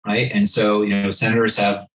 right? And so, senators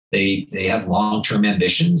have long-term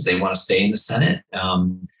ambitions. They want to stay in the Senate.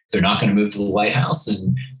 They're not going to move to the White House,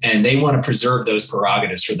 and they want to preserve those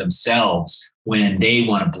prerogatives for themselves when they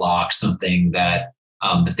want to block something that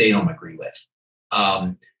they don't agree with.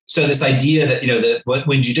 So this idea that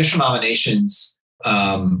when judicial nominations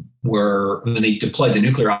when they deployed the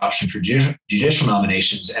nuclear option for judicial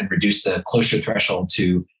nominations and reduced the cloture threshold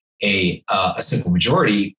to a simple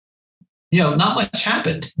majority, not much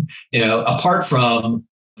happened. Apart from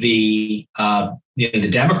the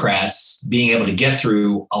Democrats being able to get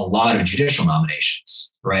through a lot of judicial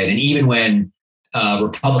nominations, right? And even when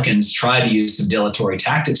Republicans tried to use some dilatory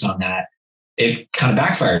tactics on that, it kind of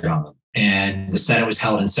backfired on them. And the Senate was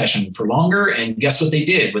held in session for longer. And guess what they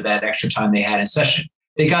did with that extra time they had in session?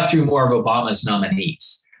 They got through more of Obama's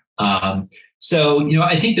nominees. So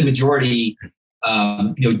I think the majority,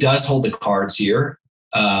 does hold the cards here.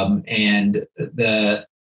 And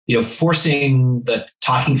forcing the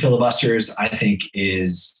talking filibusters, I think,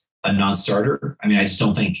 is a non-starter. I mean, I just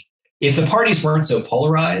don't think, if the parties weren't so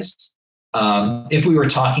polarized, if we were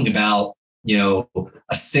talking about,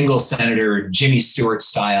 a single senator, Jimmy Stewart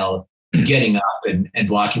style, getting up and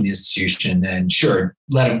blocking the institution, then sure,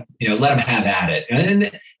 let them have at it.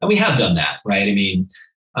 And we have done that, right? I mean,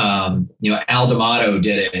 Al D'Amato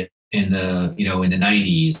did it in the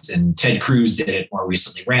 90s, and Ted Cruz did it more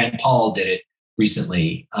recently. Rand Paul did it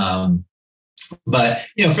recently. But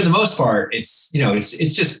for the most part, they're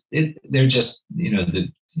just,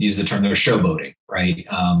 to use the term, they're showboating, right?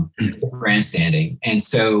 Grandstanding. And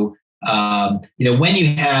so, when you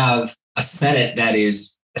have a Senate that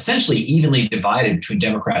is essentially evenly divided between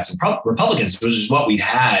Democrats and Republicans, which is what we've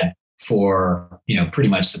had for, pretty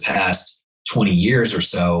much the past 20 years or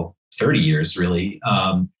so, 30 years, really,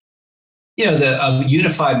 the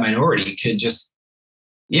unified minority could just,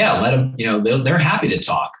 let them, they're happy to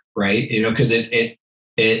talk, right? Because it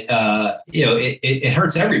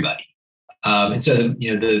hurts everybody. And so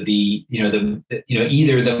either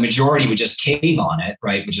the majority would just cave on it,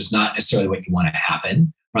 right, which is not necessarily what you want to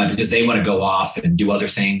happen, right, because they want to go off and do other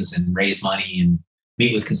things and raise money and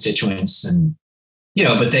meet with constituents, and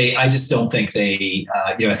but I just don't think I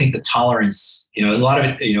think the tolerance, a lot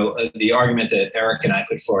of it, the argument that Eric and I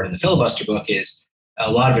put forward in the Filibuster book is a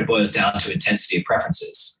lot of it boils down to intensity of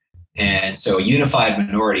preferences. And so a unified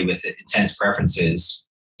minority with intense preferences,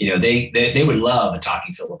 they would love a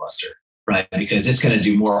talking filibuster, right? Because it's going to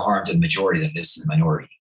do more harm to the majority than it is to the minority.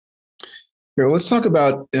 Here, let's talk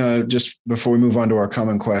about, just before we move on to our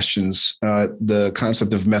common questions, the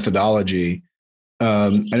concept of methodology. I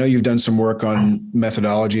know you've done some work on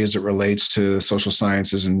methodology as it relates to social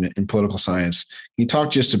sciences and political science. Can you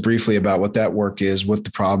talk just briefly about what that work is, what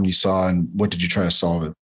the problem you saw, and what did you try to solve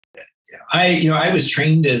it? I was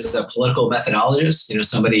trained as a political methodologist,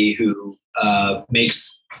 somebody who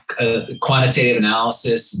makes quantitative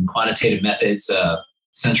analysis and quantitative methods a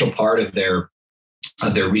central part of their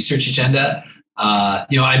research agenda. I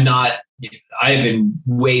have been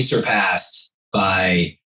way surpassed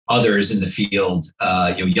by others in the field,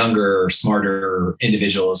 younger, smarter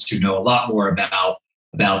individuals who know a lot more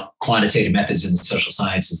about quantitative methods in the social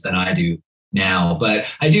sciences than I do now.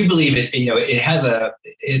 But I do believe it has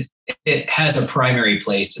a primary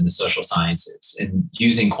place in the social sciences, and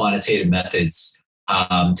using quantitative methods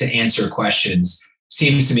to answer questions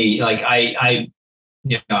seems to me like I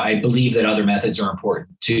believe that other methods are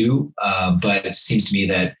important too, but it seems to me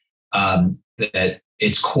that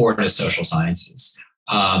it's core to social sciences.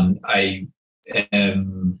 In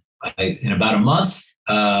about a month,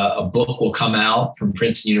 a book will come out from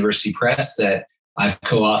Princeton University Press that I've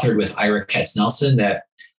co-authored with Ira Katz-Nelson that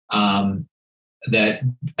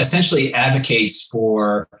essentially advocates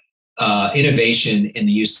for innovation in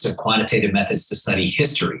the use of quantitative methods to study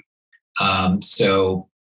history. So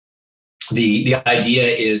the idea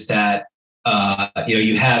is that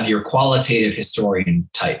you have your qualitative historian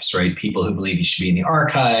types, right? People who believe you should be in the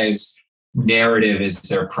archives. Narrative is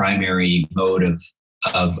their primary mode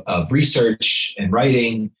of research and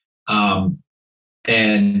writing.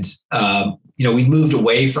 We've moved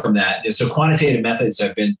away from that. So quantitative methods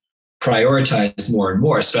have been prioritized more and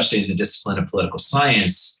more, especially in the discipline of political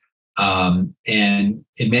science. And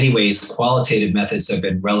in many ways, qualitative methods have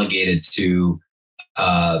been relegated to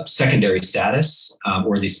secondary status,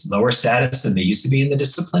 or at least lower status than they used to be in the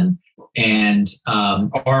discipline. And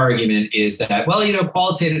our argument is that,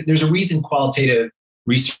 qualitative, there's a reason qualitative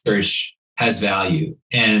research has value.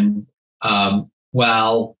 And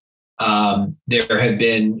while there have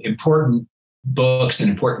been important books and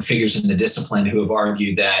important figures in the discipline who have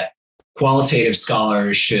argued that qualitative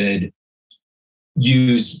scholars should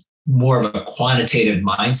use more of a quantitative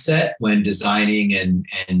mindset when designing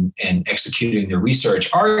and executing their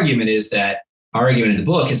research, our argument in the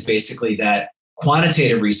book is basically that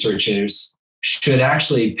quantitative researchers should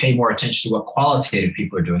actually pay more attention to what qualitative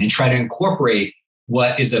people are doing and try to incorporate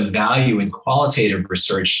what is of value in qualitative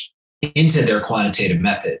research into their quantitative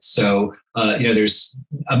methods. So, there's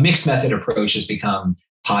a mixed method approach has become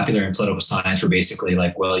popular in political science, where basically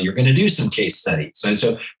you're going to do some case studies.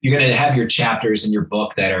 So you're going to have your chapters in your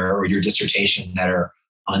book or your dissertation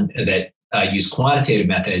that use quantitative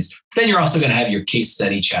methods. But then you're also going to have your case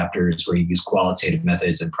study chapters where you use qualitative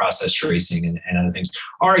methods and process tracing and other things.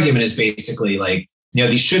 Our argument is basically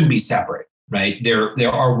these shouldn't be separate, right?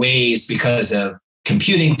 There are ways, because of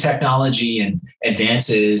computing technology and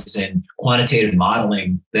advances and quantitative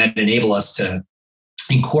modeling, that enable us to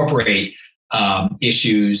incorporate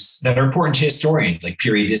issues that are important to historians, like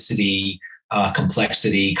periodicity,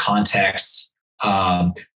 complexity, context.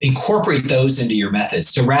 Incorporate those into your methods.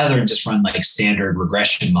 So rather than just run standard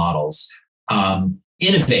regression models,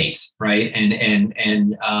 innovate, right?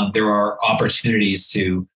 And there are opportunities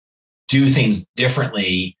to do things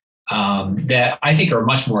differently that I think are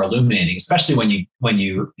much more illuminating, especially when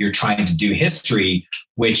you're trying to do history,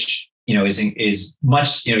 which is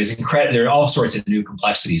incredible. There are all sorts of new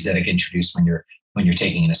complexities that get introduced when you're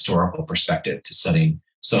taking an historical perspective to studying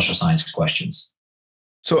social science questions.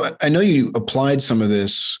 So I know you applied some of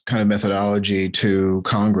this kind of methodology to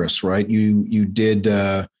Congress, right? You did,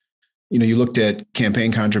 you looked at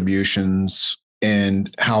campaign contributions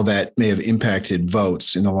and how that may have impacted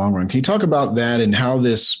votes in the long run. Can you talk about that and how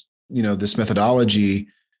this methodology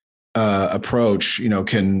approach,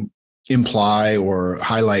 can imply or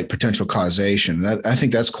highlight potential causation? I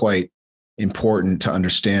think that's quite important to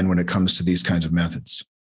understand when it comes to these kinds of methods.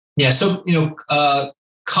 Yeah. So,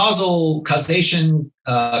 causal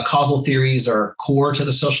theories are core to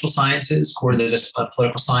the social sciences, core to the discipline of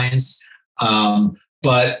political science.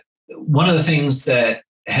 But one of the things that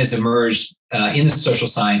has emerged in the social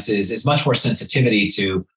sciences is much more sensitivity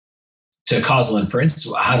to causal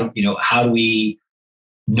inference. How do we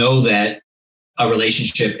know that a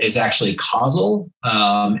relationship is actually causal?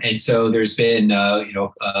 And so there's been,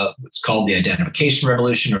 what's called the identification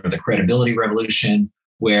revolution or the credibility revolution,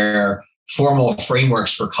 where formal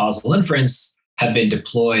frameworks for causal inference have been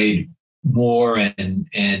deployed more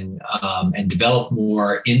and develop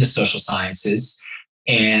more in the social sciences.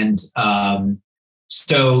 And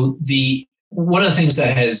so one of the things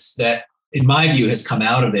that in my view has come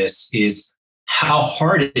out of this is how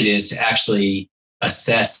hard it is to actually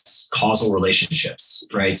assess causal relationships,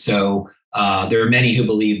 right? So there are many who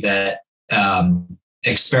believe that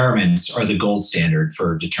experiments are the gold standard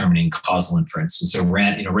for determining causal inference, and so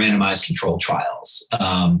randomized controlled trials.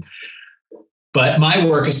 But my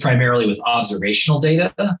work is primarily with observational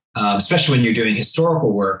data, especially when you're doing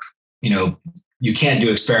historical work. You can't do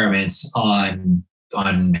experiments on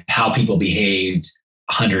how people behaved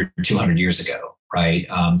 100 or 200 years ago, right?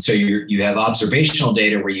 So you have observational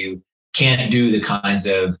data where you can't do the kinds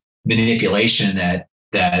of manipulation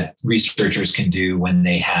that researchers can do when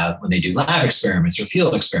they do lab experiments or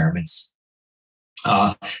field experiments.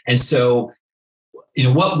 And so,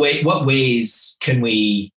 what ways can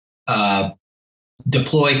we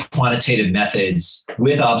deploy quantitative methods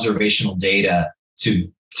with observational data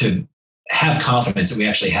to have confidence that we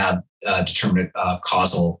actually have determined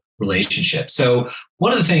causal relationships? So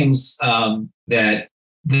one of the things that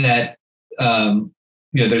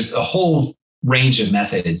there's a whole range of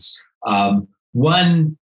methods.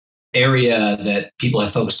 One area that people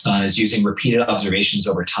have focused on is using repeated observations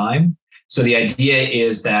over time. So the idea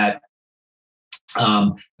is that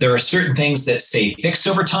there are certain things that stay fixed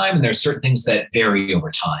over time, and there are certain things that vary over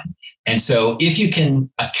time. And so if you can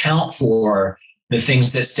account for the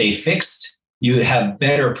things that stay fixed, you have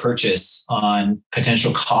better purchase on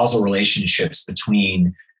potential causal relationships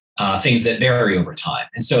between things that vary over time.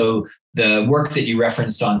 And so the work that you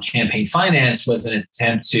referenced on campaign finance was an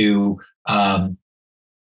attempt to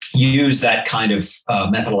use that kind of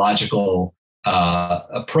methodological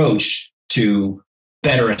approach to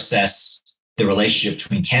better assess the relationship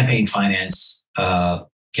between campaign finance,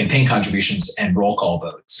 campaign contributions, and roll call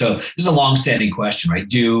votes. So this is a longstanding question, right?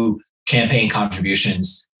 Do campaign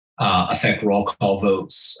contributions affect roll call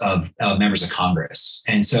votes of members of Congress?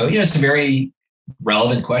 And so, it's a very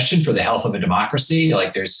relevant question for the health of a democracy.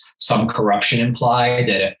 Like, there's some corruption implied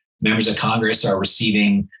that if members of Congress are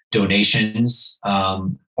receiving donations,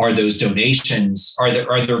 are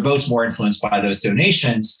their votes more influenced by those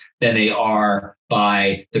donations than they are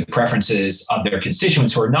by the preferences of their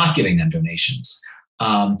constituents who are not giving them donations?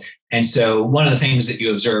 And so one of the things that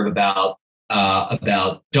you observe about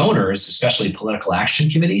donors, especially political action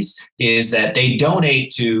committees, is that they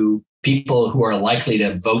donate to people who are likely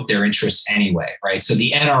to vote their interests anyway, right? So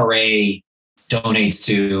the NRA donates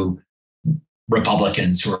to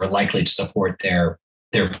Republicans who are likely to support their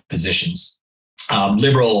positions.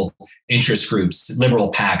 Liberal interest groups,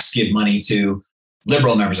 liberal PACs give money to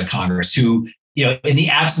liberal members of Congress who, in the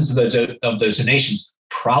absence of those donations,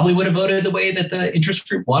 probably would have voted the way that the interest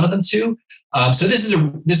group wanted them to. So this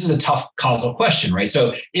is a tough causal question, right?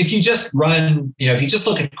 So if you just if you just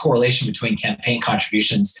look at correlation between campaign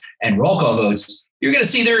contributions and roll call votes, you're going to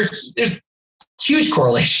see there's huge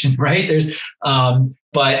correlation, right?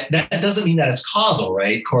 But that doesn't mean that it's causal,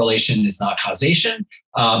 right? Correlation is not causation.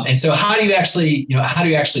 And so how do you actually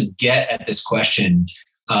get at this question,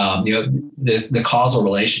 the causal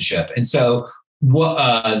relationship? And so one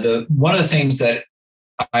of the things that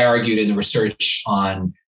I argued in the research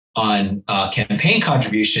on campaign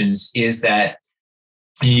contributions is that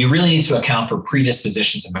you really need to account for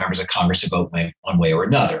predispositions of members of Congress to vote one way or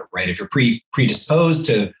another, right? If you're predisposed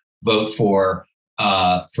to vote for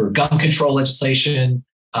gun control legislation,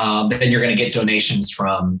 then you're going to get donations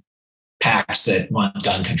from PACs that want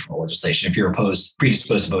gun control legislation. If you're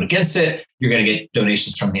predisposed to vote against it, you're going to get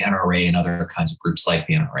donations from the NRA and other kinds of groups like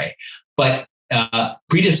the NRA. But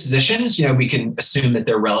predispositions, we can assume that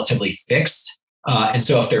they're relatively fixed. And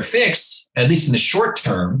so if they're fixed, at least in the short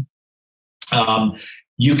term,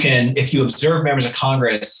 you can, if you observe members of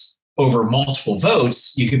Congress over multiple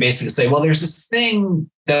votes, you can basically say, well, there's this thing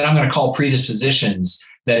that I'm going to call predispositions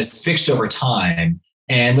that is fixed over time.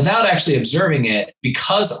 And without actually observing it,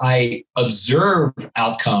 because I observe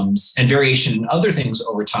outcomes and variation in other things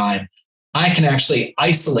over time, I can actually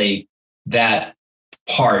isolate that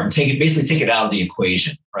part and take it out of the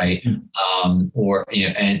equation, right?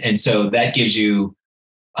 And so that gives you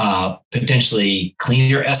potentially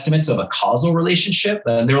cleaner estimates of a causal relationship.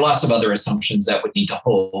 There are lots of other assumptions that would need to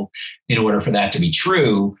hold in order for that to be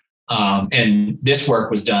true. And this work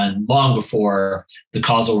was done long before the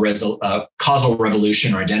causal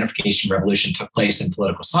revolution or identification revolution took place in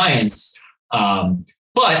political science.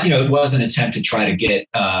 But it was an attempt to try to get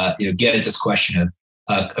at this question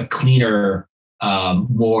of a cleaner,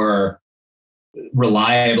 more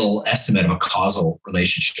reliable estimate of a causal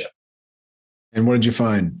relationship. And what did you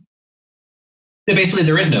find? basically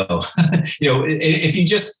there is no, if you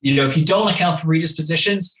just, if you don't account for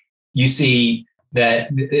predispositions, you see that,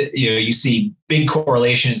 you see big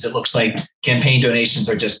correlations. It looks like campaign donations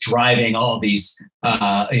are just driving all of these,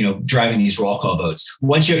 driving these roll call votes.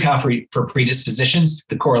 Once you account for predispositions,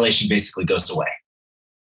 the correlation basically goes away.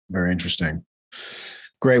 Very interesting.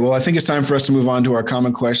 Great. Well, I think it's time for us to move on to our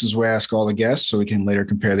common questions we ask all the guests so we can later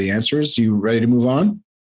compare the answers. You ready to move on?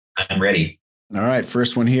 I'm ready. All right.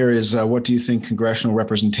 First one here is, what do you think congressional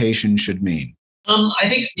representation should mean? I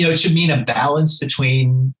think, it should mean a balance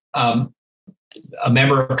between a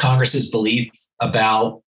member of Congress's belief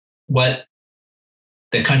about what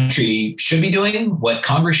the country should be doing, what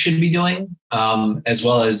Congress should be doing, as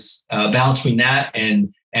well as balance between that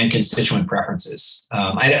and constituent preferences.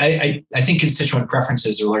 I think constituent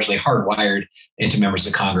preferences are largely hardwired into members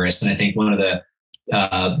of Congress. And I think one of the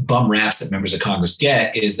bum raps that members of Congress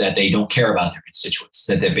get is that they don't care about their constituents,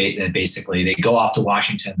 that basically they go off to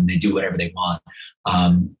Washington and they do whatever they want.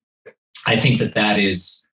 I think that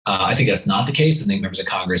is, I think that's not the case. I think members of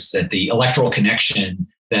Congress, that the electoral connection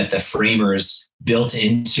that the framers built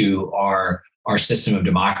into our system of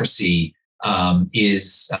democracy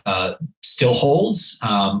is still holds.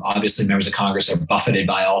 Obviously, members of Congress are buffeted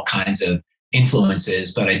by all kinds of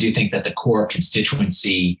influences, but I do think that the core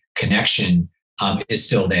constituency connection is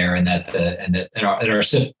still there, and that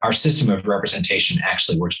our system of representation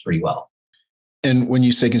actually works pretty well. And when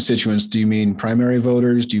you say constituents, do you mean primary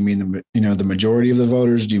voters? Do you mean the majority of the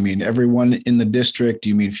voters? Do you mean everyone in the district? Do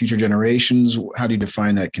you mean future generations? How do you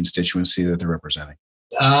define that constituency that they're representing?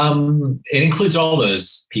 It includes all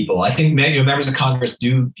those people. I think members of Congress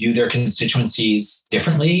do view their constituencies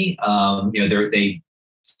differently. They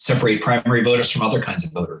separate primary voters from other kinds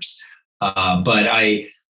of voters. But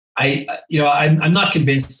I'm not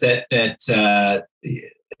convinced that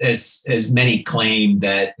as many claim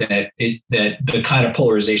that the kind of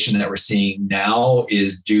polarization that we're seeing now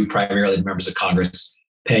is due primarily to members of Congress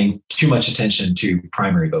paying too much attention to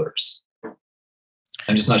primary voters.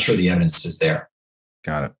 I'm just not sure the evidence is there.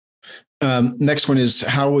 Got it. Next one is,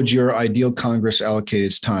 how would your ideal Congress allocate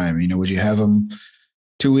its time? Would you have them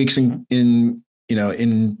 2 weeks in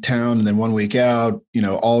town and then 1 week out,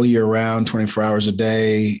 all year round, 24 hours a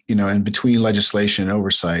day, and between legislation and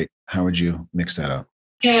oversight? How would you mix that up?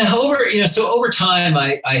 Yeah, over time,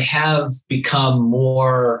 I have become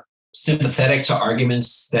more sympathetic to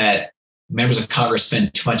arguments that members of Congress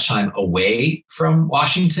spend too much time away from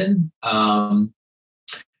Washington.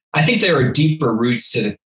 I think there are deeper roots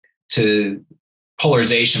to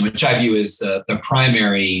polarization, which I view as the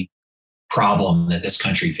primary problem that this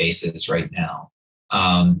country faces right now.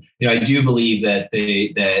 I do believe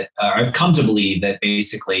I've come to believe that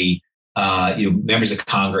basically, members of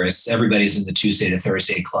Congress, everybody's in the Tuesday to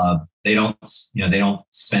Thursday club. They don't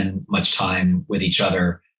spend much time with each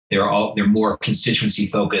other. They're more constituency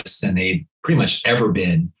focused than they've pretty much ever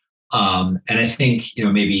been. And I think,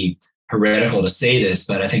 maybe heretical to say this,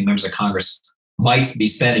 but I think members of Congress might be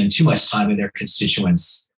spending too much time with their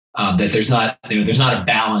constituents. That there's not a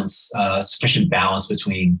balance, sufficient balance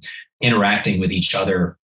between interacting with each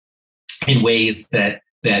other in ways that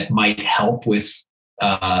might help with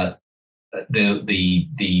the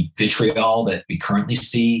vitriol that we currently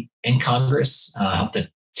see in Congress, help to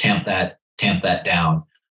tamp that down.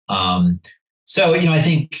 I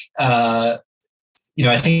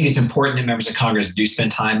think it's important that members of Congress do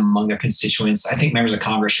spend time among their constituents. I think members of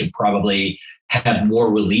Congress should probably have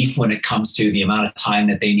more relief when it comes to the amount of time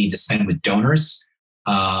that they need to spend with donors.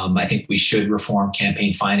 I think we should reform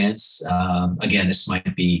campaign finance. Again, this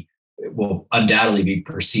will undoubtedly be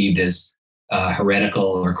perceived as heretical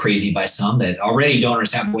or crazy by some, that already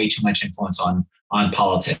donors have way too much influence on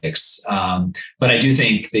politics. But I do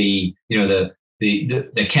think the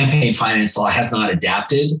campaign finance law has not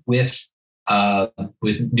adapted with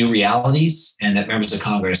new realities, and that members of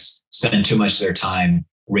Congress spend too much of their time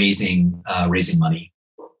raising money,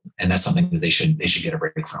 and that's something that they should get a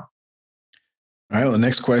break from. All right. Well, the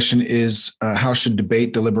next question is, how should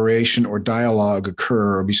debate, deliberation, or dialogue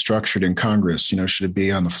occur or be structured in Congress? Should it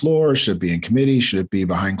be on the floor? Should it be in committee? Should it be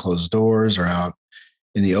behind closed doors or out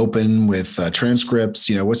in the open with transcripts?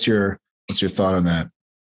 What's your thought on that?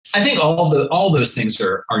 I think all those things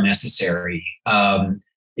are necessary.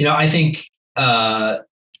 I think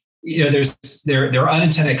there are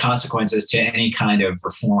unintended consequences to any kind of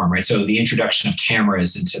reform, right? So the introduction of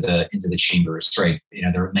cameras into the chambers, right?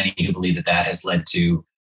 There are many who believe that has led to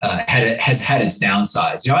has had its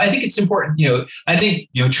downsides. I think it's important. I think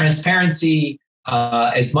transparency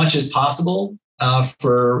as much as possible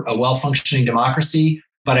for a well-functioning democracy.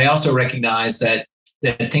 But I also recognize that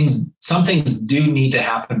some things do need to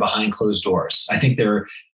happen behind closed doors. I think there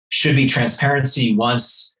should be transparency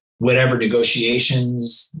once whatever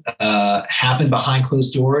negotiations happen behind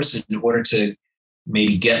closed doors in order to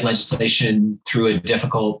maybe get legislation through a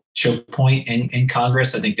difficult choke point in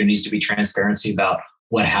Congress. I think there needs to be transparency about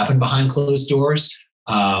what happened behind closed doors.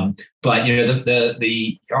 But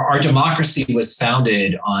our democracy was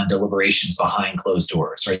founded on deliberations behind closed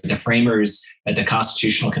doors, right? The framers at the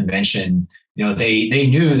Constitutional Convention, they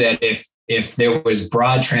knew that if there was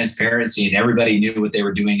broad transparency and everybody knew what they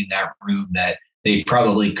were doing in that room, that they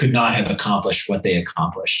probably could not have accomplished what they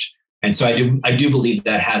accomplished. And so I do believe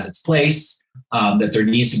that has its place, that there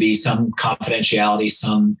needs to be some confidentiality,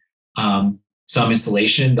 some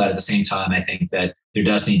installation, but at the same time, I think that there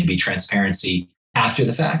does need to be transparency after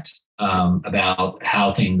the fact about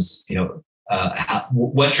how things,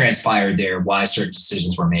 what transpired there, why certain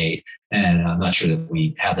decisions were made. And I'm not sure that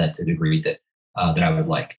we have that to the degree that I would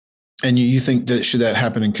like. And you think that should that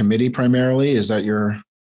happen in committee primarily? Is that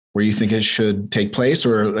where you think it should take place?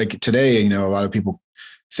 Or like today, a lot of people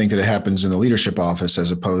think that it happens in the leadership office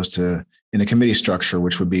as opposed to in a committee structure,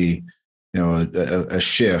 which would be, a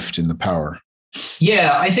shift in the power.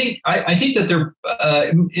 Yeah, I think that there,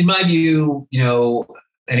 in my view,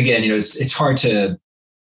 and again, it's hard to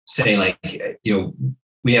say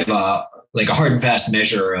we have a hard and fast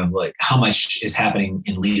measure of like how much is happening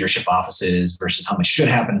in leadership offices versus how much should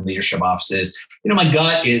happen in leadership offices. My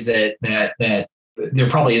gut is that there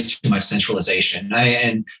probably is too much centralization.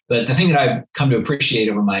 But the thing that I've come to appreciate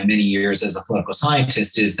over my many years as a political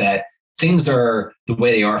scientist is that things are the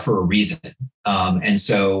way they are for a reason. And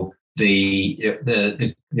so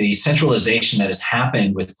the centralization that has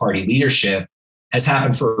happened with party leadership has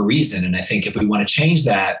happened for a reason. And I think if we want to change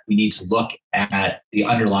that, we need to look at the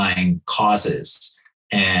underlying causes.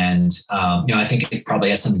 And, I think it probably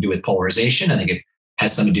has something to do with polarization. I think it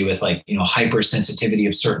has something to do with hypersensitivity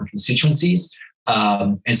of certain constituencies.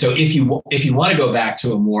 And so if you want to go back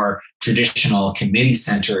to a more traditional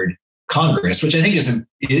committee-centered Congress, which I think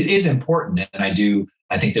is important, and I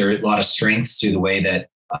think there are a lot of strengths to the way that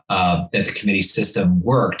the committee system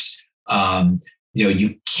worked.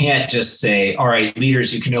 You can't just say, all right,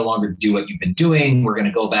 leaders, you can no longer do what you've been doing. We're going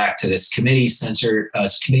to go back to this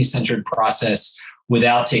committee-centered process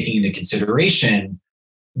without taking into consideration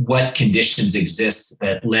what conditions exist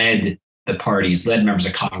that led members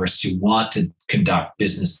of Congress to want to conduct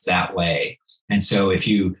business that way. And so if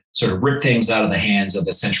you sort of rip things out of the hands of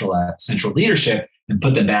the central leadership and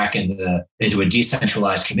put them back into a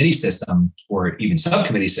decentralized committee system or even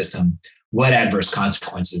subcommittee system, what adverse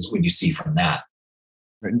consequences would you see from that?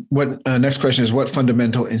 What next question is, what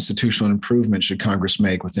fundamental institutional improvement should Congress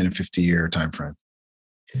make within a 50-year timeframe?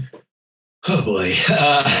 Oh boy.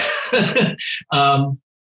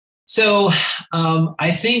 So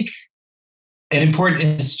I think an important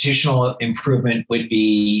institutional improvement would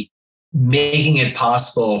be making it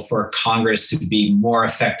possible for Congress to be more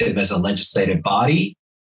effective as a legislative body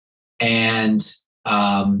and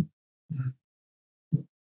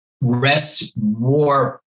wrest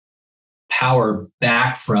more power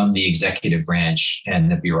back from the executive branch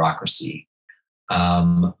and the bureaucracy.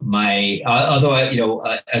 Although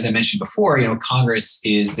as I mentioned before, Congress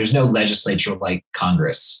there's no legislature like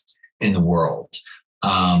Congress in the world.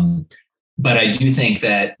 But I do think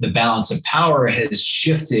that the balance of power has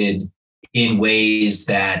shifted in ways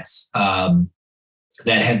that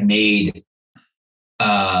have made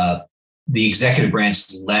the executive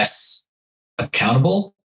branch less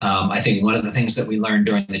accountable. I think one of the things that we learned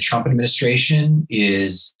during the Trump administration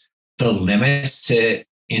is the limits to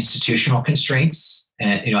institutional constraints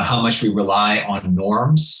and how much we rely on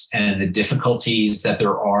norms and the difficulties that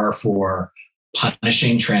there are for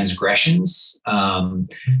punishing transgressions.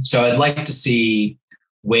 So I'd like to see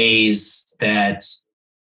ways that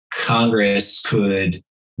Congress could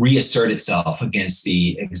reassert itself against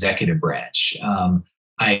the executive branch.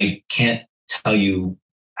 I can't tell you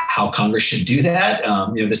how Congress should do that.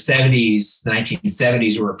 The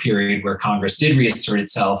 1970s were a period where Congress did reassert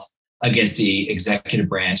itself against the executive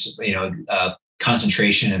branch,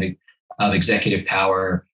 concentration of executive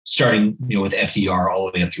power, starting with FDR all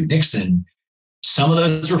the way up through Nixon. Some of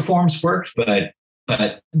those reforms worked, but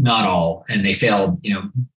not all, and they failed.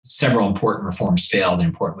 Several important reforms failed in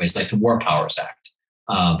important ways, like the War Powers Act,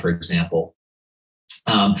 for example.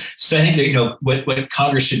 So I think that what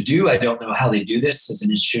Congress should do, I don't know how they do this as an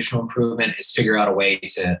institutional improvement, is figure out a way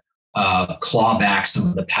to claw back some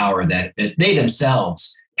of the power that they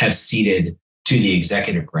themselves have ceded to the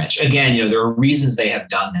executive branch. Again, there are reasons they have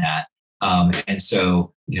done that, and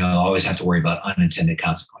so always have to worry about unintended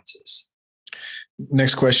consequences.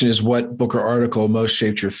 Next question is, what book or article most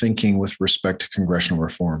shaped your thinking with respect to congressional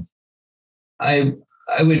reform? I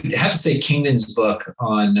would have to say Kingdon's book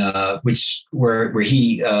on where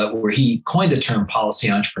he coined the term policy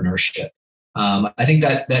entrepreneurship. I think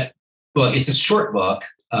that book, it's a short book,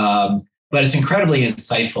 but it's incredibly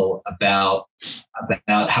insightful about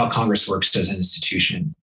how Congress works as an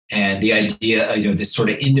institution, and the idea, this sort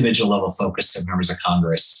of individual level focus of members of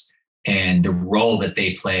Congress and the role that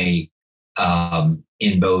they play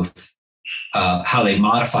in both how they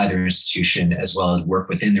modify their institution as well as work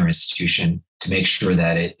within their institution to make sure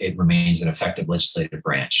that it remains an effective legislative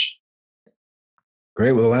branch.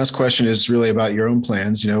 Great. Well, the last question is really about your own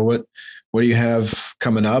plans. What do you have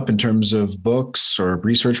coming up in terms of books or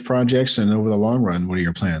research projects, and over the long run, what are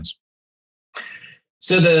your plans?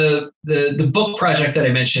 So the book project that I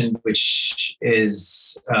mentioned, which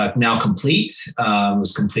is now complete,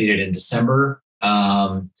 was completed in December,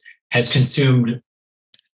 has consumed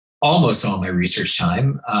almost all my research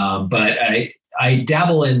time. But I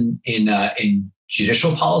dabble in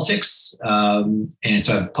judicial politics, and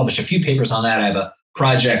so I've published a few papers on that. I have a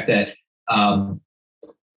project that,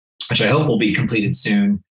 which I hope will be completed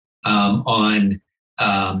soon, on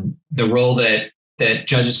the role that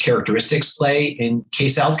judges' characteristics play in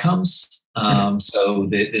case outcomes. So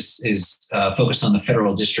this is focused on the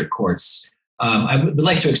federal district courts. I would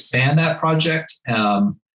like to expand that project.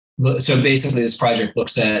 So basically, this project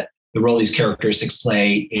looks at the role these characteristics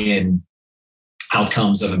play in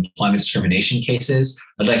outcomes of employment discrimination cases.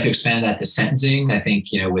 I'd like to expand that to sentencing. I think,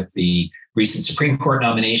 with the recent Supreme Court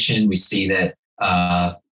nomination, we see that,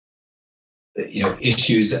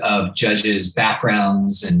 issues of judges'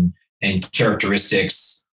 backgrounds and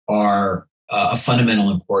characteristics are of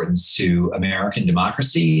fundamental importance to American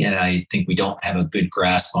democracy. And I think we don't have a good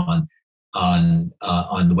grasp on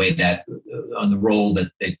the way that on the role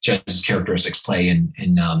that judges' characteristics play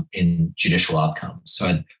in judicial outcomes. So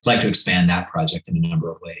I'd like to expand that project in a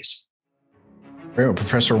number of ways. Great. Well,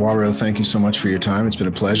 Professor Wawro, thank you so much for your time. It's been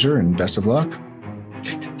a pleasure, and best of luck.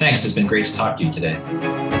 Thanks. It's been great to talk to you today.